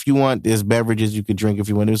could eat if you want. There's beverages you could drink if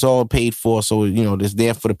you want. It's all paid for. So, it's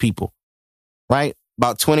there for the people. Right?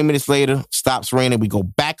 About 20 minutes later, stops raining. We go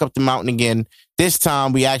back up the mountain again. This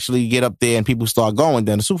time, we actually get up there and people start going.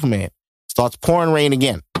 Then the Superman starts pouring rain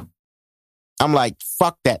again. I'm like,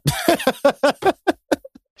 fuck that.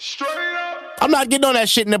 Straight up. I'm not getting on that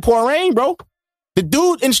shit in the pouring rain, bro. The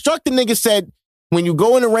dude instructor nigga said, when you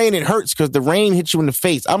go in the rain, it hurts because the rain hits you in the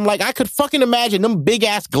face. I'm like, I could fucking imagine them big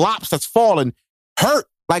ass glops that's falling hurt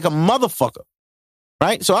like a motherfucker.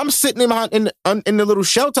 Right? So I'm sitting in the little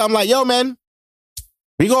shelter. I'm like, yo, man,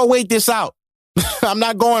 we gonna wait this out. I'm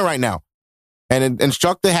not going right now. And the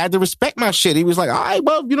instructor had to respect my shit. He was like, all right,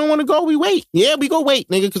 well, if you don't want to go, we wait. Yeah, we go wait,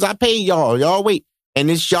 nigga, because I paid y'all. Y'all wait. And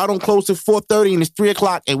this y'all don't close at 4:30 and it's 3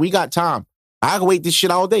 o'clock and we got time. I can wait this shit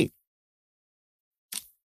all day.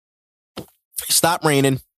 Stopped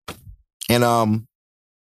raining. And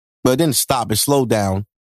but it didn't stop. It slowed down.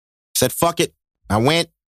 Said, fuck it. I went.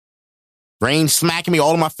 Rain smacking me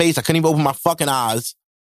all in my face. I couldn't even open my fucking eyes.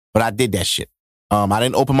 But I did that shit. I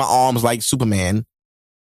didn't open my arms like Superman.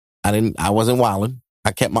 I wasn't wilding.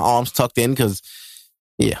 I kept my arms tucked in because,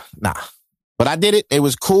 nah. But I did it. It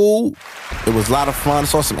was cool. It was a lot of fun.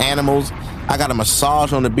 Saw some animals. I got a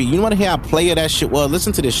massage on the beach. You want to hear how player that shit was?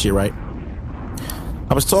 Listen to this shit, right?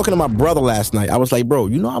 I was talking to my brother last night. I was like, bro,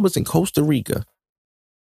 you know I was in Costa Rica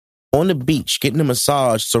on the beach getting a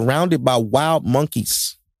massage surrounded by wild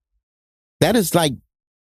monkeys. That is like,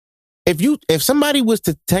 if somebody was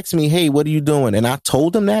to text me, hey, what are you doing? And I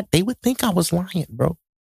told them that, they would think I was lying, bro.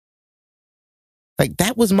 Like,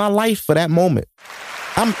 that was my life for that moment.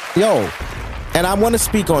 And I want to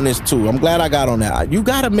speak on this too. I'm glad I got on that. You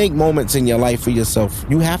got to make moments in your life for yourself.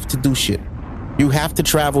 You have to do shit. You have to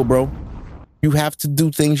travel, bro. You have to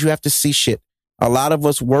do things. You have to see shit. A lot of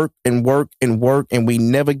us work and work and work and we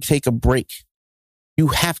never take a break. You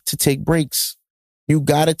have to take breaks. You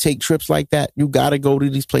got to take trips like that. You got to go to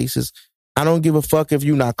these places. I don't give a fuck if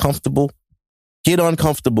you're not comfortable. Get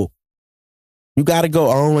uncomfortable. You got to go.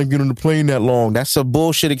 I don't like getting on the plane that long. That's a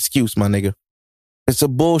bullshit excuse, my nigga. It's a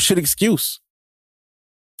bullshit excuse.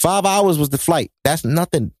 5 hours was the flight. That's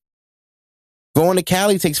nothing. Going to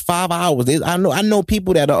Cali takes 5 hours. I know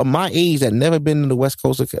people that are my age that never been to the West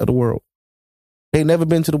Coast of the world. They never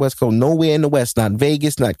been to the West Coast. Nowhere in the West. Not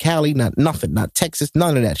Vegas, not Cali, not nothing. Not Texas.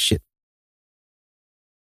 None of that shit.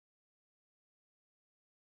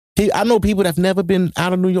 I know people that have never been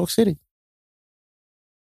out of New York City.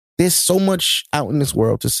 There's so much out in this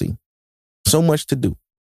world to see. So much to do.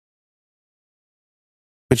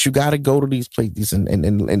 But you got to go to these places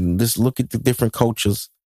and just look at the different cultures.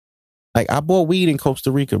 Like, I bought weed in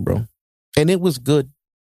Costa Rica, bro. And it was good.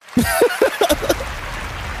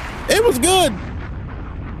 It was good.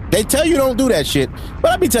 They tell you don't do that shit.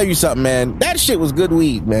 But let me tell you something, man. That shit was good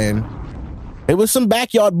weed, man. It was some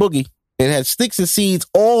backyard boogie. It had sticks and seeds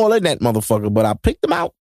all in that motherfucker. But I picked them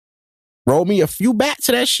out. Rolled me a few bats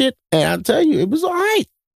of that shit. And I tell you, it was all right.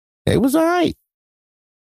 It was all right.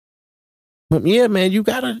 But yeah, man, you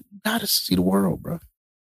gotta see the world, bro.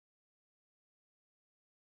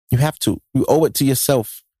 You have to. You owe it to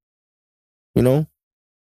yourself. You know?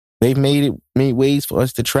 They've made ways for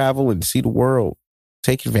us to travel and see the world.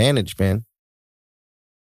 Take advantage, man.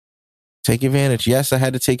 Take advantage. Yes, I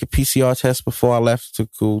had to take a PCR test before I left to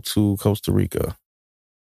go to Costa Rica.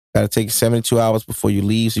 Got to take 72 hours before you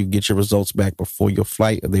leave so you get your results back before your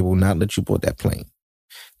flight, or they will not let you board that plane.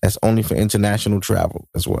 That's only for international travel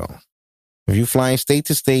as well. If you're flying state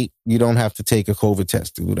to state, you don't have to take a COVID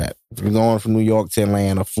test to do that. If you're going from New York to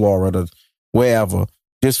Atlanta, Florida, wherever,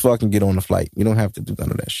 just fucking get on the flight. You don't have to do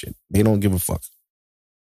none of that shit. They don't give a fuck.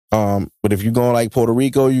 But if you're going like Puerto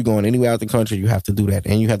Rico, you're going anywhere out the country, you have to do that.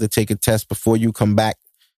 And you have to take a test before you come back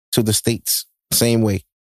to the States. Same way.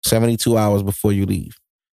 72 hours before you leave.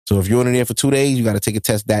 So if you're in there for 2 days, you got to take a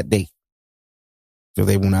test that day. So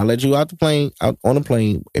they will not let you out on the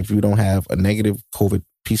plane if you don't have a negative COVID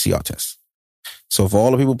PCR test. So for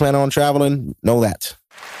all the people planning on traveling, know that.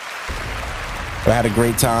 I had a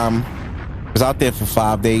great time. I was out there for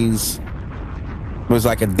 5 days. It was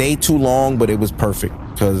like a day too long, but it was perfect.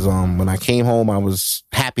 Because when I came home, I was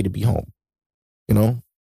happy to be home. You know?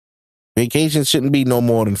 Vacations shouldn't be no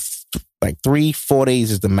more than like 3-4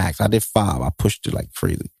 days is the max. I did 5. I pushed it like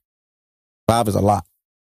crazy. 5 is a lot.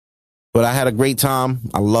 But I had a great time.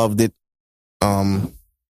 I loved it.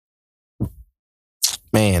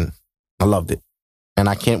 Man, I loved it. And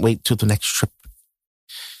I can't wait till the next trip.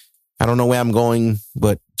 I don't know where I'm going,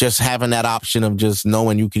 but just having that option of just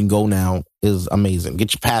knowing you can go now is amazing.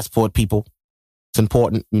 Get your passport, people. It's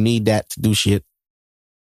important. You need that to do shit.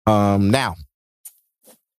 Now,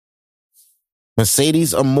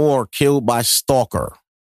 Mercedes Amor killed by stalker.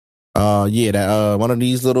 One of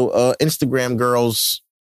these little Instagram girls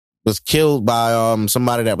was killed by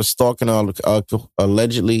somebody that was stalking her.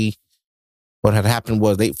 Allegedly, what had happened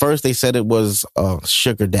was they said it was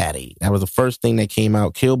sugar daddy. That was the first thing that came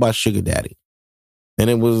out. Killed by sugar daddy, and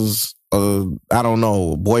it was I don't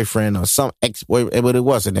know, boyfriend or some ex-boyfriend, but it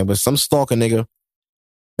wasn't. It was some stalker nigga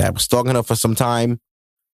that was stalking her for some time.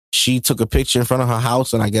 She took a picture in front of her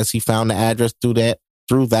house, and I guess he found the address through that.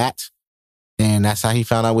 And that's how he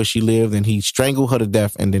found out where she lived, and he strangled her to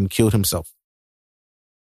death and then killed himself.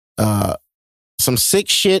 Some sick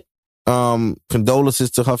shit. Condolences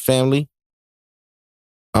to her family.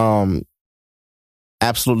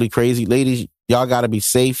 Absolutely crazy. Ladies, y'all gotta be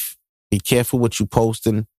safe. Be careful what you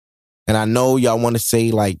posting. And I know y'all want to say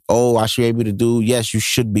like, oh, I should be able to do. Yes, you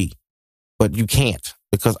should be. But you can't,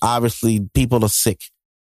 because obviously people are sick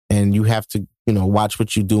and you have to, watch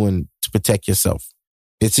what you're doing to protect yourself.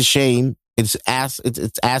 It's a shame. It's ass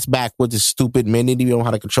backwards. It's stupid. Men need to know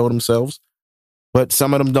how to control themselves, but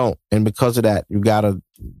some of them don't. And because of that, you got to,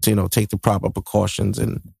 take the proper precautions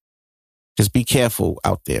and just be careful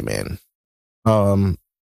out there, man.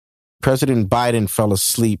 President Biden fell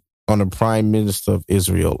asleep on the Prime Minister of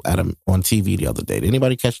Israel on TV the other day. Did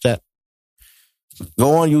anybody catch that?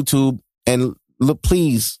 Go on YouTube and look,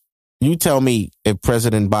 please. You tell me if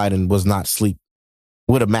President Biden was not asleep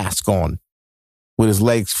with a mask on, with his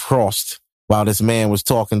legs crossed while this man was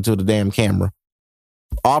talking to the damn camera.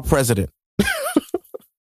 Our president.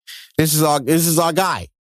 This is our guy.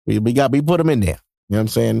 We put him in there. You know what I'm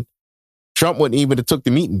saying? Trump wouldn't even have took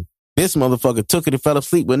the meeting. This motherfucker took it and fell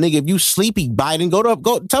asleep. But nigga, if you sleepy, Biden,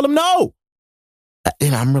 go tell him no.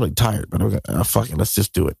 I'm really tired, but fuck it, let's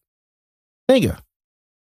just do it. Nigga.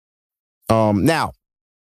 Now,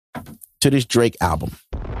 to this Drake album.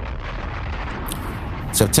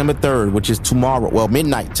 September 3rd, which is tomorrow. Well,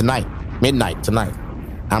 midnight tonight.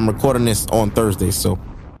 I'm recording this on Thursday, so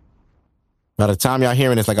by the time y'all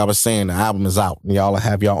hearing this, like I was saying, the album is out. And y'all will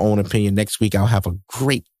have your own opinion. Next week, I'll have a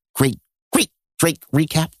great Drake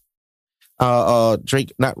recap.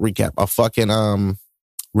 Drake, not recap, a fucking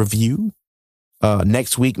review.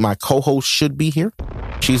 Next week, my co-host should be here.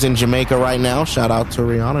 She's in Jamaica right now. Shout out to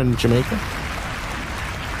Rihanna in Jamaica.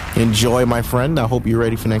 Enjoy, my friend. I hope you're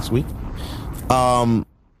ready for next week.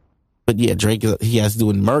 But yeah, Drake, he has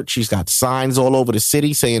doing merch. He's got signs all over the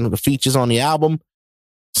city saying the features on the album.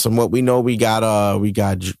 From what we know, we got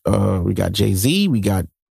Jay-Z, we got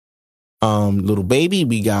Little Baby,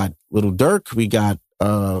 we got Little Durk, we got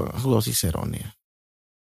who else he said on there?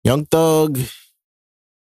 Young Thug.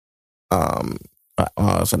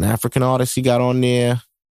 It's an African artist he got on there.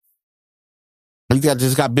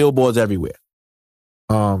 Just got billboards everywhere.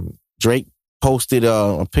 Drake posted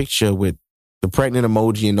a picture with the pregnant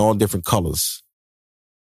emoji in all different colors.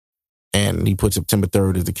 And he put September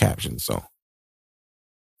 3rd as the caption. So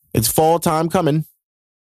it's fall time coming.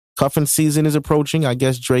 Cuffing season is approaching. I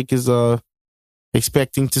guess Drake is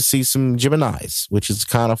expecting to see some Geminis, which is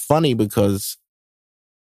kind of funny because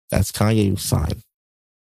that's Kanye's sign.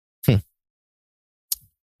 I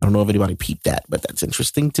don't know if anybody peeped that, but that's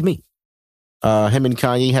interesting to me. Him and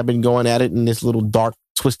Kanye have been going at it in this little dark,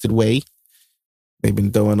 twisted way. They've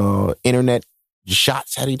been throwing internet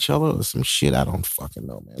shots at each other or some shit. I don't fucking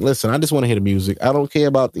know, man. Listen, I just want to hear the music. I don't care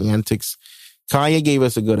about the antics. Kanye gave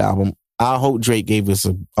us a good album. I hope Drake gave us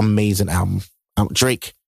an amazing album.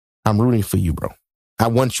 Drake, I'm rooting for you, bro. I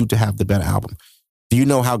want you to have the better album. Do you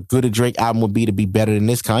know how good a Drake album would be to be better than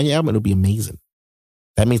this Kanye album? It'll be amazing.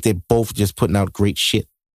 That means they're both just putting out great shit.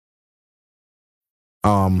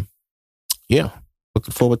 Yeah,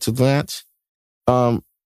 looking forward to that.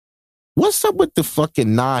 What's up with the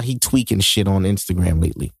fucking he tweaking shit on Instagram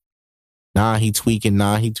lately? He tweaking.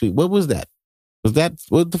 What was that?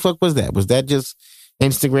 What the fuck was that? Was that just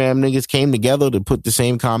Instagram niggas came together to put the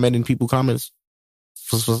same comment in people's comments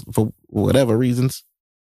for whatever reasons?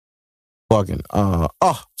 Fucking,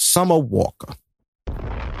 Summer Walker.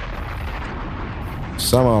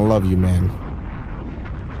 Summer, I love you, man.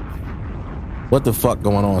 What the fuck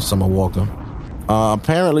going on, Summer Walker?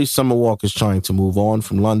 Apparently, Summer Walker's trying to move on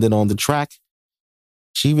from London on the Track.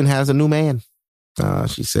 She even has a new man.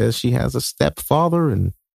 She says she has a stepfather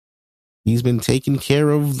and he's been taking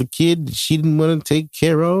care of the kid she didn't want to take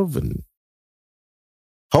care of. And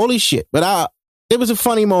holy shit. But it was a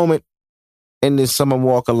funny moment in this Summer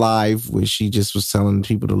Walker live where she just was telling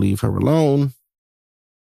people to leave her alone.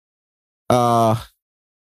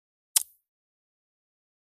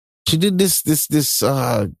 She did this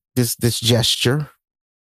gesture.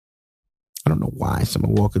 I don't know why Summer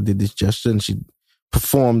Walker did this gesture, and she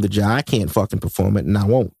performed the job. I can't fucking perform it, and I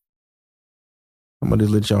won't. I'm gonna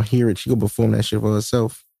just let y'all hear it. She gonna perform that shit for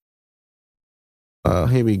herself.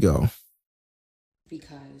 Here we go.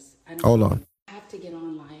 Because Hold on. I have to get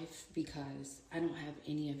on live because I don't have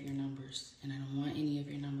any of your numbers, and I don't want any of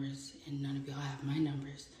your numbers, and none of y'all have my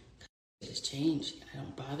numbers. It has changed, and I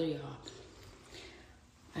don't bother y'all.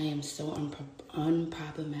 I am so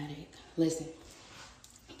unproblematic. Listen,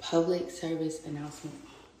 public service announcement.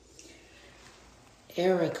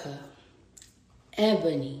 Erica,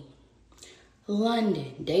 Ebony,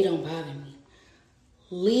 London, they don't bother me.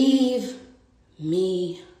 Leave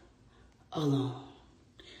me alone.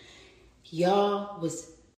 Y'all was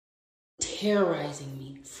terrorizing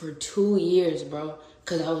me for 2 years, bro,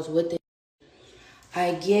 because I was with it.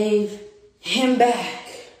 I gave him back.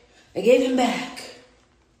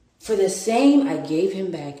 For the same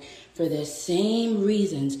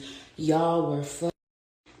reasons y'all were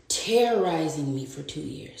terrorizing me for 2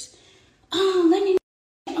 years.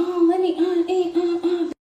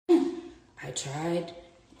 I tried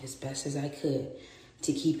as best as I could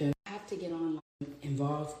to keep him. I have to get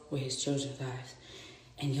involved with his children's lives.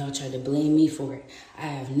 And y'all tried to blame me for it. I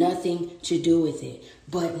have nothing to do with it.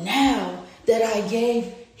 But now that I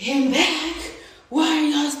gave him back, why are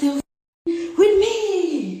y'all still with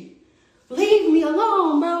me? Leave me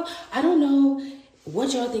alone, bro. I don't know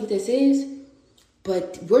what y'all think this is,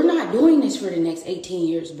 but we're not doing this for the next 18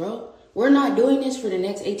 years, bro. We're not doing this for the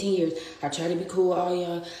next 18 years. I try to be cool with all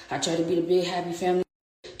y'all. I try to be the big happy family.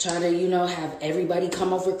 Try to, have everybody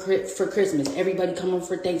come over for Christmas. Everybody come over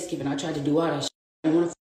for Thanksgiving. I try to do all that shit. I don't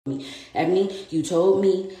want to me. Ebony, you told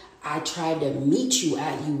me I tried to meet you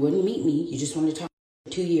you wouldn't meet me. You just wanted to talk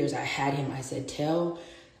for 2 years. I had him. I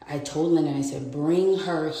told Linda, I said, bring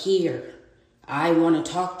her here. I want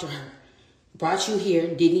to talk to her. Brought you here.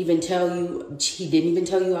 He didn't even tell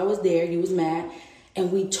you I was there. You was mad.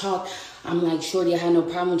 And we talked. I'm like, shorty, I had no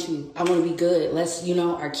problem with you. I want to be good. Let's,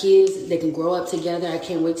 our kids, they can grow up together. I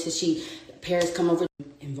can't wait till parents come over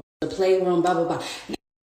in the playroom, blah, blah, blah.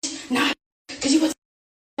 Nah, because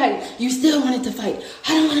you still wanted to fight.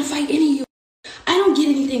 I don't want to fight any of you. I don't get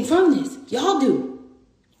anything from this. Y'all do.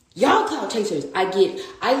 Y'all clout chasers. I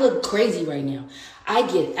look crazy right now. I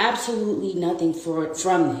get absolutely nothing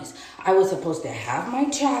from this. I was supposed to have my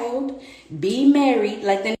child, be married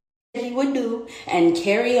like the he would do, and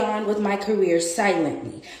carry on with my career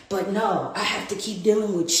silently. But no, I have to keep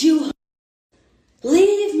dealing with you.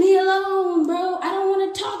 Leave me alone, bro. I don't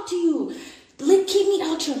want to talk to you. Keep me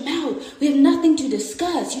out your mouth. We have nothing to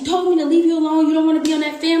discuss. You told me to leave you alone. You don't want to be on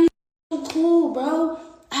that family. So cool, bro.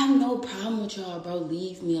 I have no problem with y'all, bro.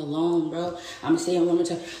 Leave me alone, bro. I'm saying one more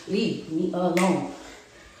time. Leave me alone.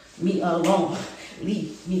 Me alone.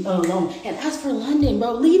 Leave me alone. And as for London,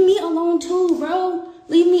 bro, leave me alone too, bro.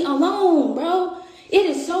 Leave me alone, bro. It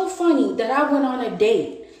is so funny that I went on a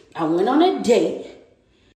date.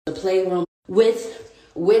 The playroom with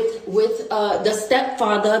the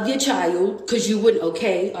stepfather of your child, because you wouldn't,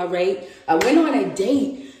 okay, all right. I went on a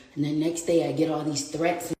date, and the next day I get all these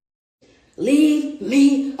threats. Leave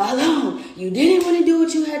me alone. You didn't want to do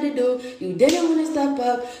what you had to do. You didn't want to step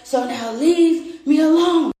up. So now leave me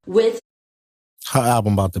alone. With her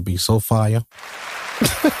album about to be so fire.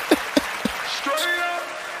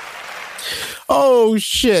 Oh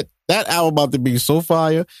shit. That album about to be so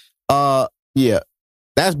fire. Yeah.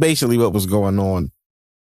 That's basically what was going on.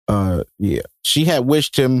 Yeah. She had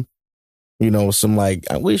wished him, some I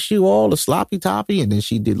wish you all a sloppy toppy, and then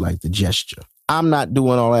she did the gesture. I'm not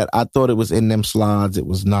doing all that. I thought it was in them slides. It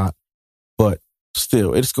was not. But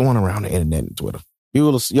still, it's going around the internet and Twitter.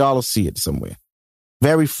 Y'all will see it somewhere.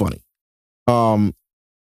 Very funny. But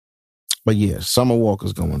yeah, Summer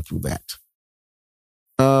Walker's going through that.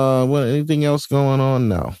 Anything else going on?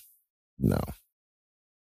 No.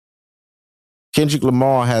 Kendrick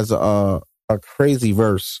Lamar has a crazy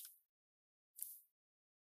verse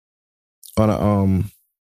on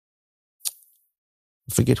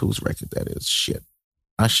I forget whose record that is. Shit,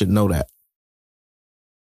 I should know that.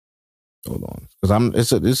 Hold on, because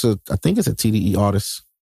I think it's a TDE artist.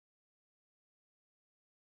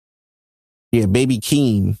 Yeah, Baby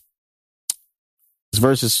Keem. This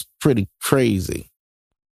verse is pretty crazy.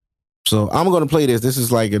 So I'm going to play this. This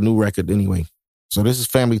is a new record anyway. So this is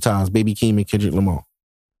Family Ties, Baby Keem and Kendrick Lamar.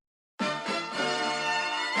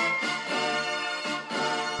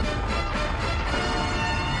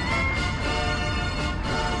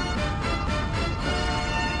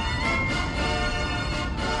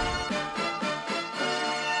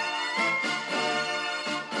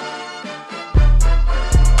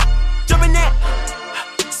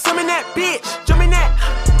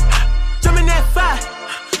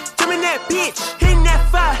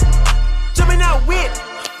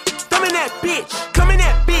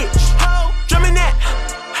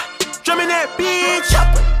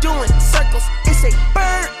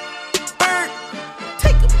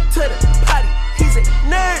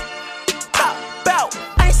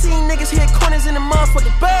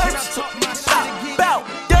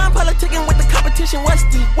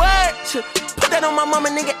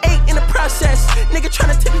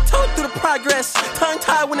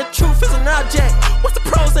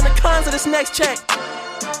 to this next check.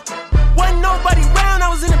 Wasn't nobody round, I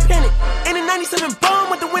was independent. In a 97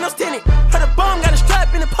 bomb with the windows tinted. Heard a bomb got a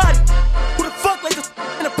strap in the potty. Who the fuck like this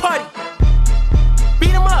in the party?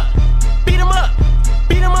 Beat him up, beat him up,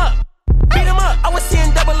 beat him up, beat him up. I was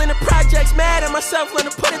seeing double in the projects, mad at myself,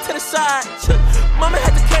 learned to put it to the side. Mama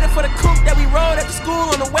had to cater for the coupe that we rode at the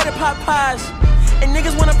school on the way to pop pies. And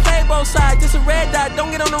niggas wanna play both sides, just a red dot,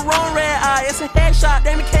 don't get on the wrong red eye. It's a headshot,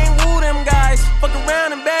 they can't woo them guys. Fuck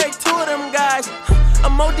around and bury two of them guys.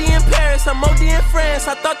 I'm OD in Paris, I'm OD in France.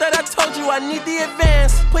 I thought that I told you I need the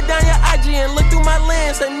advance. Put down your IG and look through my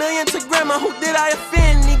lens. A million to grandma, who did I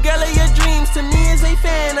offend? The girl of your dreams to me is a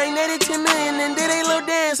fan. I netted 10 million and did a little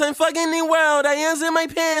dance. I'm fucking the world, I ends in my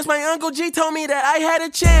pants. My Uncle G told me that I had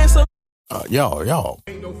a chance. So Yo.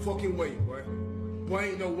 Ain't no fucking way, boy. Boy,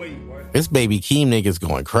 ain't no way, boy. This Baby Keem nigga's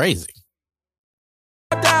going crazy.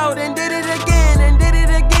 Out and did it again, and did it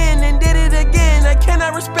again, and did it again. I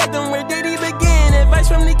cannot respect them, where did he begin? Advice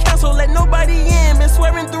from the council, let nobody in. Been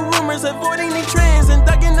swearing through rumors, avoiding the trends. And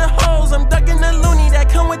ducking the holes, I'm ducking the loony that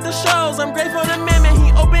come with the shows. I'm grateful to man,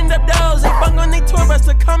 he opened up doors. They bung on their tour bus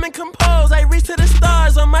to come and compose. I reach to the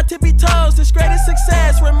stars on my tippy toes. This greatest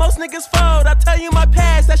success, where most niggas fold. I tell you my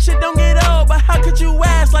past, that shit don't get old. But how could you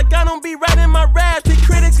ask, like I don't be writing my raps? The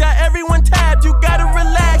critics got everyone tapped, you gotta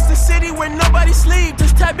relax. The city where nobody sleep,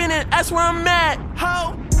 just tap in and that's where I'm at.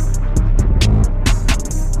 Ho!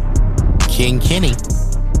 King Kenny.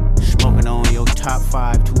 Smoking on your top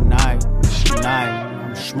 5 tonight.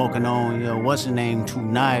 I'm smoking on your what's the name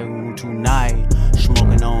tonight.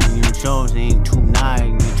 Smoking on your show's name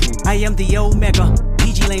tonight. I am the Omega.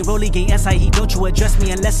 PG Lane, Rolly Gang, SIE. Don't you address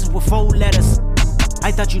me unless it's with 4 letters.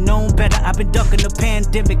 I thought you known better. I've been ducking the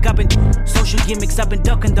pandemic. I've been social gimmicks. I've been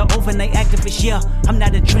ducking the overnight activists. Yeah, I'm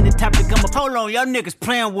not a trending topic. I'm a hold on, y'all niggas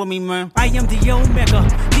playing with me, man. I am the Omega.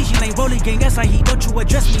 PG Lane, Rolly Gang, SIE. Don't you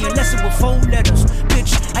address me unless it with 4 letters.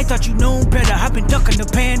 Bitch, I thought you known better. I've been ducking the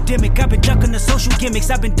pandemic. I've been ducking the social gimmicks.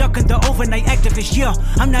 I've been ducking the overnight activists. Yeah,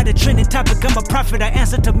 I'm not a trending topic. I'm a prophet. I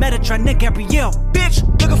answer to Metatron, Nick Gabrielle. Bitch,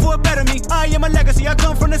 looking for a better me. I am a legacy. I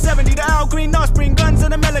come from the 70s. The Al Green, Offspring, guns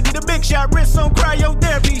and the melody. The big shot, wrist on cryo.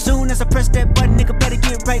 Therapy. Soon as I press that button, nigga better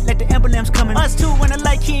get right like the emblem's coming. Us two when I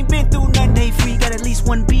like he ain't been through nothing. Day free, got at least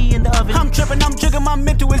 1 B in the oven. I'm tripping, I'm jigging, my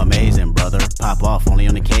mental is amazing, brother. Pop off only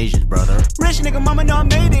on occasions, brother. Rich nigga, mama know I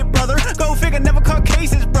made it, brother. Go figure, never caught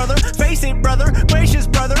cases, brother. Face it, brother. Gracious,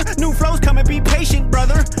 brother. New flows coming, be patient,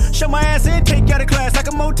 brother. Show my ass in, take you out of class. I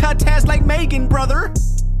can multitask like Megan, brother.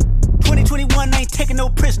 2021 ain't taking no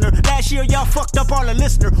prisoner. Last year y'all fucked up all the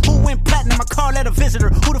listener. Who went platinum? I call that a visitor.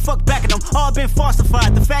 Who the fuck backing them? All been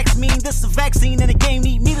falsified. The facts mean this is a vaccine and the game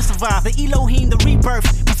need me to survive. The Elohim, the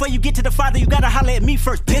rebirth. Before you get to the Father, you gotta holler at me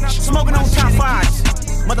first, bitch. Smoking on top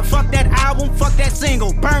 5s. Motherfuck that album, fuck that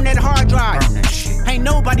single. Burn that hard drive. Burn that shit. Ain't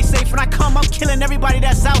nobody safe when I come up killing everybody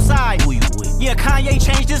that's outside. Who you with? Yeah, Kanye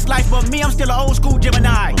changed his life, but me, I'm still an old school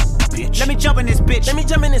Gemini. Bitch. Let me jump in this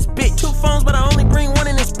bitch. 2 phones, but I only bring 1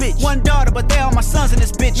 in this bitch. 1 daughter, but they all my sons in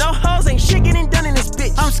this bitch. No hoes, ain't shit getting done in this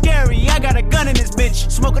bitch. I'm scary, I got a gun in this bitch.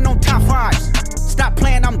 Smoking on top 5s. Stop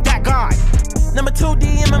playing, I'm that guy. Number 2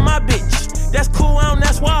 DM in my bitch. That's cool,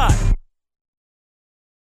 that's why.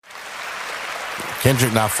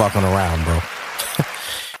 Kendrick not fucking around, bro.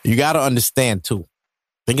 You gotta understand, too.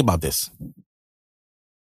 Think about this.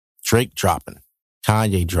 Drake dropping.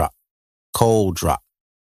 Kanye drop. Cole drop.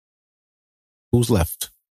 Who's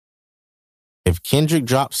left? If Kendrick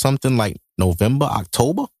drops something like November,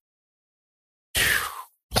 October,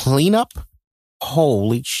 cleanup,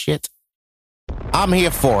 holy shit. I'm here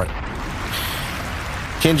for it.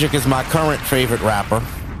 Kendrick is my current favorite rapper.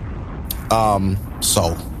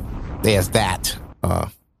 So there's that. I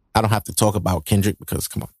don't have to talk about Kendrick because,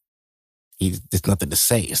 come on, there's nothing to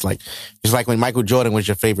say. It's like when Michael Jordan was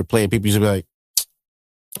your favorite player, people used to be like,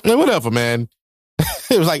 "Yeah, whatever, man."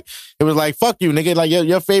 It was like, fuck you, nigga. Like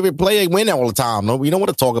your favorite player win all the time. No, we don't want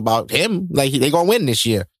to talk about him. Like they gonna win this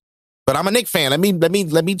year. But I'm a Knicks fan. Let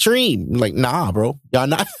me dream. Like, nah, bro. Y'all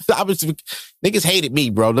not. Niggas hated me,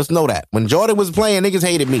 bro. Let's know that. When Jordan was playing, niggas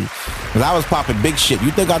hated me. Because I was popping big shit.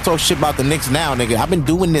 You think I talk shit about the Knicks now, nigga? I've been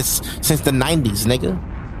doing this since the 90s, nigga.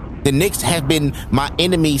 The Knicks have been my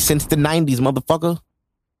enemy since the 90s, motherfucker.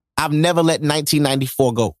 I've never let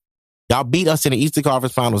 1994 go. Y'all beat us in the Eastern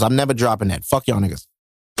Conference Finals. I'm never dropping that. Fuck y'all niggas.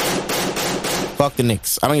 Fuck the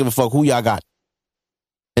Knicks. I don't give a fuck who y'all got.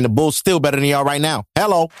 And the Bulls still better than y'all right now.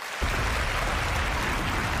 Hello.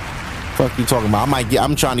 Fuck you talking about?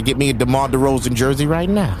 I'm trying to get me a DeMar DeRozan jersey right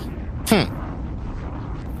now.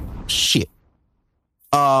 Shit.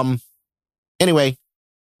 Anyway.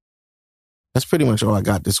 That's pretty much all I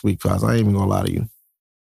got this week, guys. I ain't even gonna lie to you.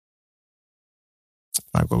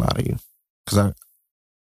 not gonna lie to you. Because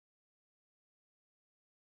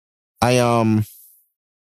I've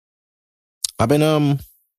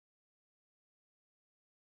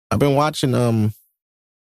been watching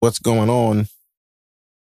what's going on.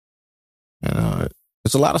 And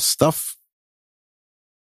there's a lot of stuff.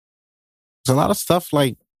 There's a lot of stuff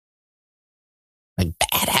like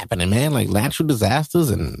bad happening, man. Like natural disasters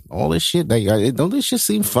and all this shit. Like, don't this shit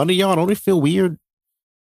seem fun to y'all? Don't it feel weird?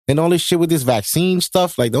 And all this shit with this vaccine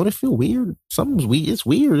stuff, like, don't it feel weird? Something's weird. It's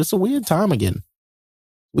weird. It's a weird time again.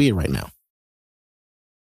 Weird right now.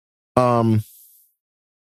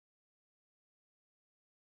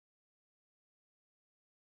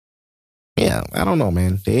 Yeah, I don't know,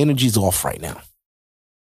 man. The energy's off right now.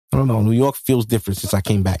 I don't know. New York feels different since I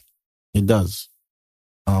came back. It does.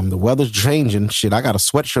 The weather's changing. Shit, I got a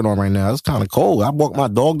sweatshirt on right now. It's kind of cold. I walked my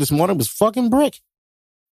dog this morning. It was fucking brick.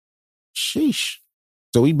 Sheesh.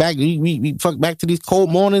 So we back. We fuck back to these cold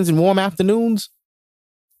mornings and warm afternoons.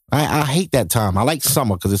 I hate that time. I like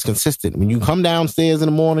summer because it's consistent. When you come downstairs in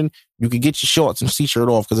the morning, you can get your shorts and t-shirt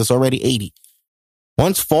off because it's already 80.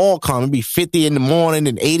 Once fall comes, it'll be 50 in the morning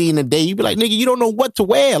and 80 in the day. You be like, nigga, you don't know what to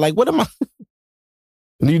wear. Like, what am I?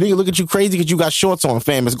 And you nigga look at you crazy because you got shorts on,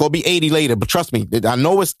 fam. It's gonna be 80 later, but trust me, I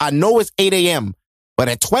know it's 8 a.m. But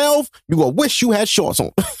at 12, you gonna wish you had shorts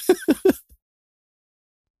on.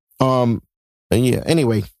 And yeah.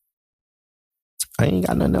 Anyway, I ain't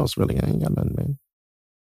got nothing else really. I ain't got nothing, man.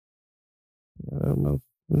 I don't know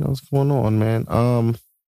what's going on, man.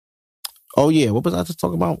 Oh yeah, what was I just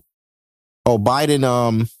talking about? Oh,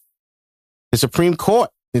 Biden. The Supreme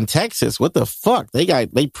Court in Texas. What the fuck?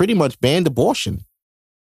 They pretty much banned abortion.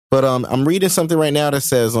 But I'm reading something right now that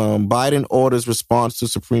says Biden orders response to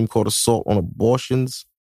Supreme Court assault on abortions.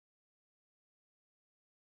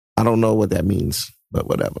 I don't know what that means, but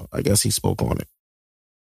whatever. I guess he spoke on it.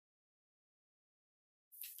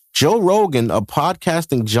 Joe Rogan, a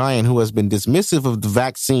podcasting giant who has been dismissive of the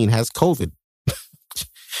vaccine, has COVID.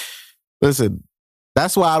 Listen,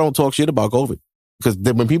 that's why I don't talk shit about COVID. Because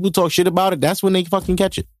when people talk shit about it, that's when they fucking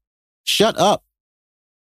catch it. Shut up.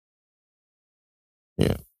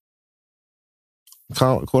 Yeah.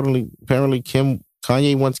 Accordingly, apparently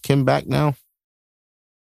Kanye wants Kim back now.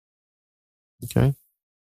 Okay.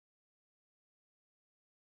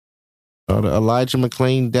 The Elijah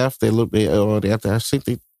McClain death. I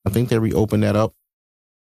think they reopened that up.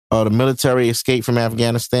 The military escaped from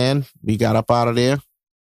Afghanistan. We got up out of there.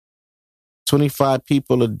 25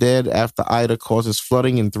 people are dead after Ida causes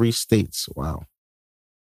flooding in 3 states. Wow.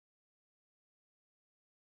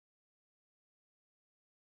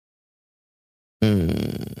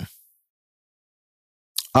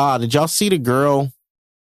 Did y'all see the girl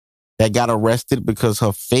that got arrested because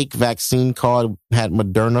her fake vaccine card had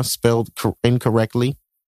Moderna spelled incorrectly?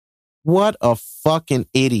 What a fucking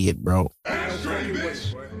idiot, bro.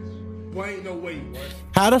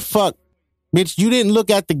 How the fuck? Bitch, you didn't look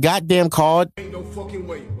at the goddamn card? Ain't no fucking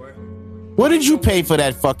way, boy. What did you pay for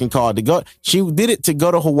that fucking card to go? She did it to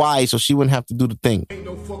go to Hawaii so she wouldn't have to do the thing. Ain't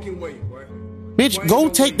no fucking way, boy. Bitch, go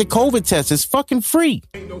take the COVID test. It's fucking free.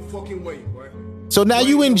 Ain't no fucking way, boy. So now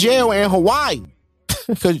you in jail in Hawaii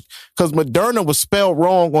because Moderna was spelled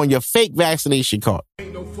wrong on your fake vaccination card.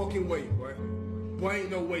 Ain't no fucking way, boy. Boy,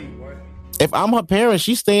 ain't no way, boy. If I'm her parent,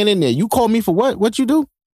 she's staying in there. You call me for what? What you do?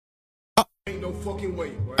 Ain't no fucking way,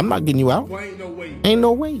 boy. I'm not getting you out. Boy, ain't no way. Ain't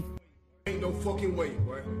no way. Ain't no fucking way,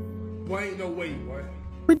 boy. Boy, ain't no way, boy.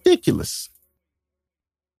 Ridiculous.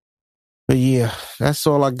 But yeah, that's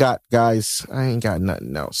all I got, guys. I ain't got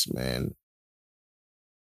nothing else, man.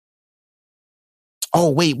 Oh,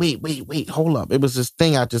 wait. Hold up. It was this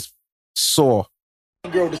thing I just saw.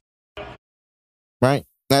 Right?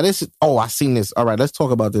 Now this is, I seen this. All right, let's talk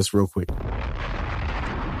about this real quick.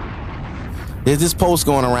 There's this post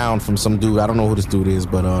going around from some dude. I don't know who this dude is,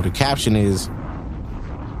 but the caption is,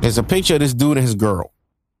 there's a picture of this dude and his girl.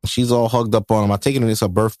 She's all hugged up on him. I take it it's her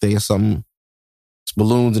birthday or something. It's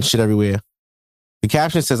balloons and shit everywhere. The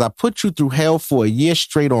caption says, I put you through hell for a year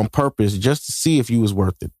straight on purpose just to see if you was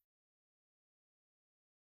worth it.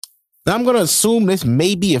 Now, I'm going to assume this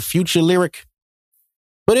may be a future lyric,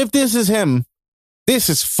 but if this is him, this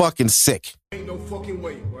is fucking sick. Ain't no fucking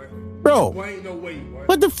way, boy. Bro, boy, ain't no way, boy.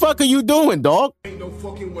 What the fuck are you doing, dog? Ain't no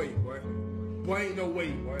fucking way, boy. Boy, ain't no way,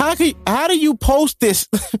 boy. How do you post this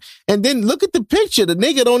and then look at the picture? The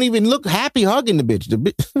nigga don't even look happy hugging the bitch.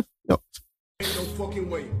 No. Ain't no fucking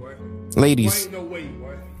way, boy. Ladies, boy, ain't no way,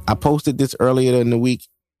 boy. I posted this earlier in the week.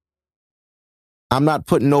 I'm not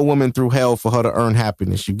putting no woman through hell for her to earn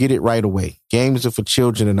happiness. You get it right away. Games are for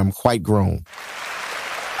children and I'm quite grown.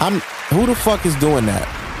 Who the fuck is doing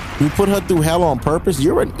that? You put her through hell on purpose?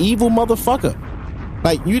 You're an evil motherfucker.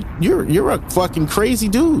 Like, you're a fucking crazy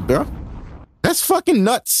dude, bro. That's fucking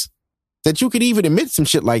nuts that you could even admit some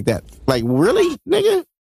shit like that. Like, really, nigga?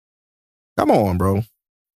 Come on, bro.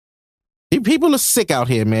 People are sick out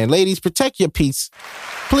here, man. Ladies, protect your peace.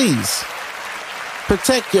 Please.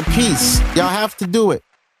 Protect your peace. Y'all have to do it.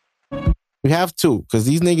 You have to, because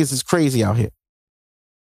these niggas is crazy out here.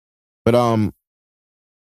 But, I'm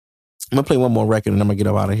going to play one more record and I'm going to get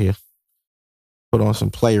up out of here. Put on some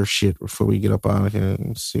player shit before we get up out of here.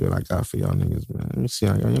 Let's see what I got for y'all niggas, man. Let me see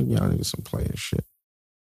how y'all niggas some player shit.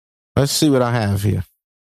 Let's see what I have here.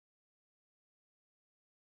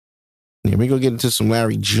 Yeah, we gonna get into some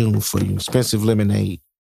Larry June for you. Expensive Lemonade.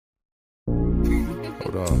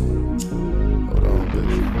 Hold on,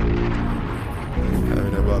 bitch.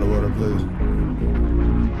 Have that bottle of water, please.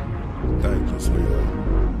 Thank you, sweetheart.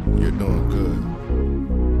 You're doing good.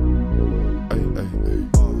 Hey.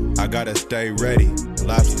 I gotta stay ready.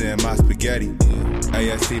 Lobster in my spaghetti.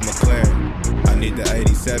 ASC McLaren. I need the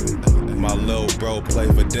 87. My little bro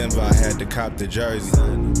played for Denver. I had to cop the jersey.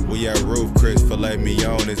 We at Roof Chris, filet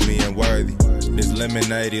mignon is me and Worthy. This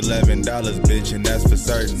lemonade $11, bitch, and that's for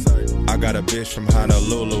certain. I got a bitch from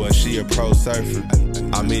Honolulu and she a pro surfer.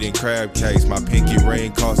 I'm eating crab cakes. My pinky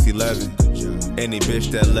ring costs 11. Any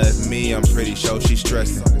bitch that left me, I'm pretty sure she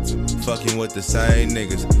stressing. Fucking with the same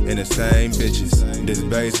niggas and the same bitches. This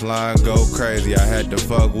baseline go crazy, I had to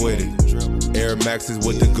fuck with it. Air Maxes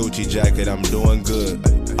with the Gucci jacket, I'm doing good.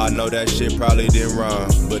 I know that shit probably didn't rhyme,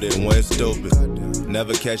 but it went stupid.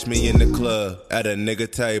 Never catch me in the club at a nigga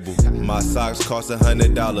table. My socks cost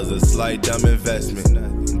 $100, a slight dumb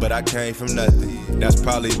investment. But I came from nothing. That's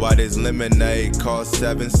probably why this lemonade cost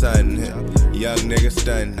 7 something. Young nigga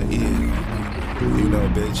stunning, yeah. You know,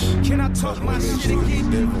 bitch. Can I talk my shit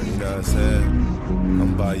again? You know what I'm saying?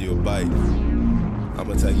 I'm buy you a bite.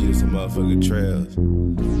 I'ma take you to some motherfucking trails.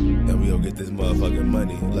 And we gon' get this motherfucking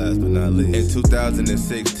money, last but not least. In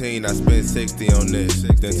 2016, I spent 60 on this.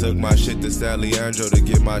 Then took my shit to Sally Andro to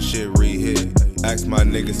get my shit re-hit. Asked my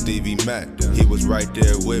nigga Stevie Mac, he was right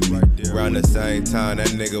there with me. Around the same time, that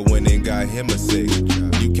nigga went and got him a sick.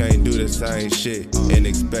 You can't do the same shit and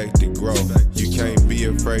expect to grow. You can't be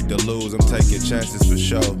afraid to lose, I'm taking chances for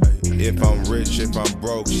sure. If I'm rich, if I'm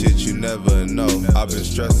broke, shit you never know. I've been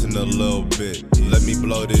stressing a little bit, let me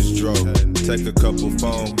blow this dro. Take a couple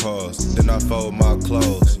phone calls, then I fold my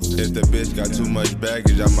clothes. If the bitch got too much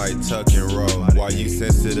baggage, I might tuck and roll. While you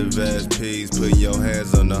sensitive ass peas, put your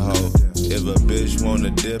hands on the hoe. If a bitch wanna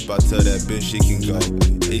dip, I tell that bitch she can go.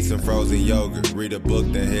 Eat some frozen yogurt, read a book,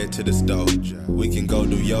 then head to the stove. We can go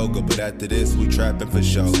do yoga, but after this, we trapping for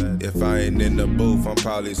show. If I ain't in the booth, I'm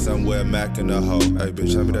probably somewhere macking a hoe. Hey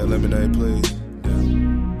bitch, hand me that lemonade, please.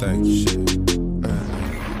 Thank you, shit.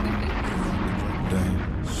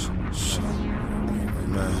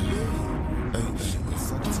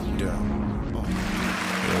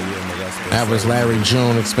 That was Larry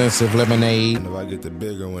June, Expensive Lemonade. And if I get the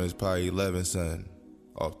bigger one, it's probably 11 something.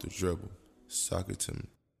 Off the dribble. Sock it to me.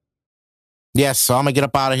 Yes, so I'm going to get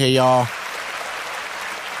up out of here, y'all.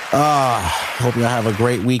 Hope y'all have a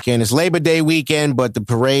great weekend. It's Labor Day weekend, but the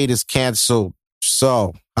parade is canceled.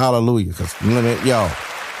 So, hallelujah. Cause yo,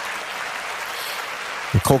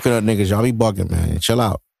 the coconut niggas, y'all be bugging, man. Chill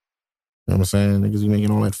out. You know what I'm saying? Niggas be making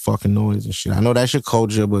all that fucking noise and shit. I know that's your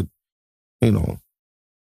culture, but, you know,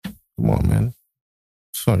 come on, man.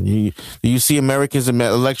 So do you see Americans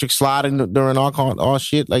electric sliding during all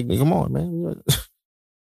shit? Like, come on, man.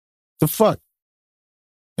 The fuck?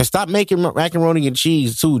 And stop making macaroni and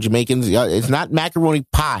cheese, too, Jamaicans. It's not macaroni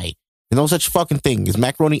pie. There's no such fucking thing. It's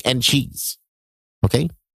macaroni and cheese. Okay?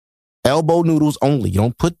 Elbow noodles only. You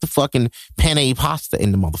don't put the fucking penne pasta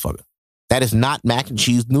in the motherfucker. That is not mac and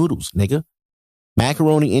cheese noodles, nigga.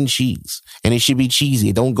 Macaroni and cheese. And it should be cheesy.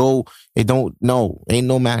 Ain't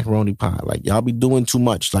no macaroni pie. Like, y'all be doing too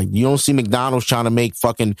much. Like, you don't see McDonald's trying to make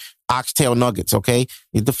fucking oxtail nuggets, okay?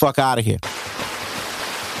 Get the fuck out of here.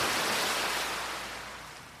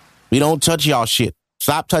 We don't touch y'all shit.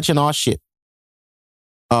 Stop touching our shit.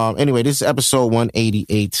 Anyway, this is episode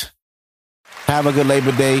 188. Have a good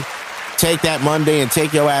Labor Day. Take that Monday and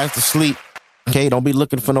take your ass to sleep. Okay? Don't be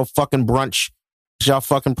looking for no fucking brunch. It's y'all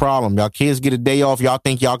fucking problem. Y'all kids get a day off. Y'all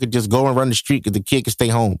think y'all could just go and run the street because the kid can stay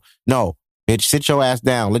home. No. Bitch, sit your ass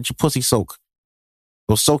down. Let your pussy soak.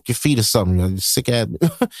 Go soak your feet or something. You sick ass.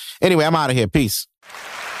 Anyway, I'm out of here. Peace.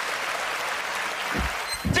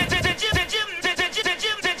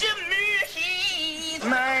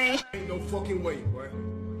 Ain't no fucking way, boy.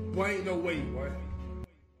 Boy, ain't no way, boy.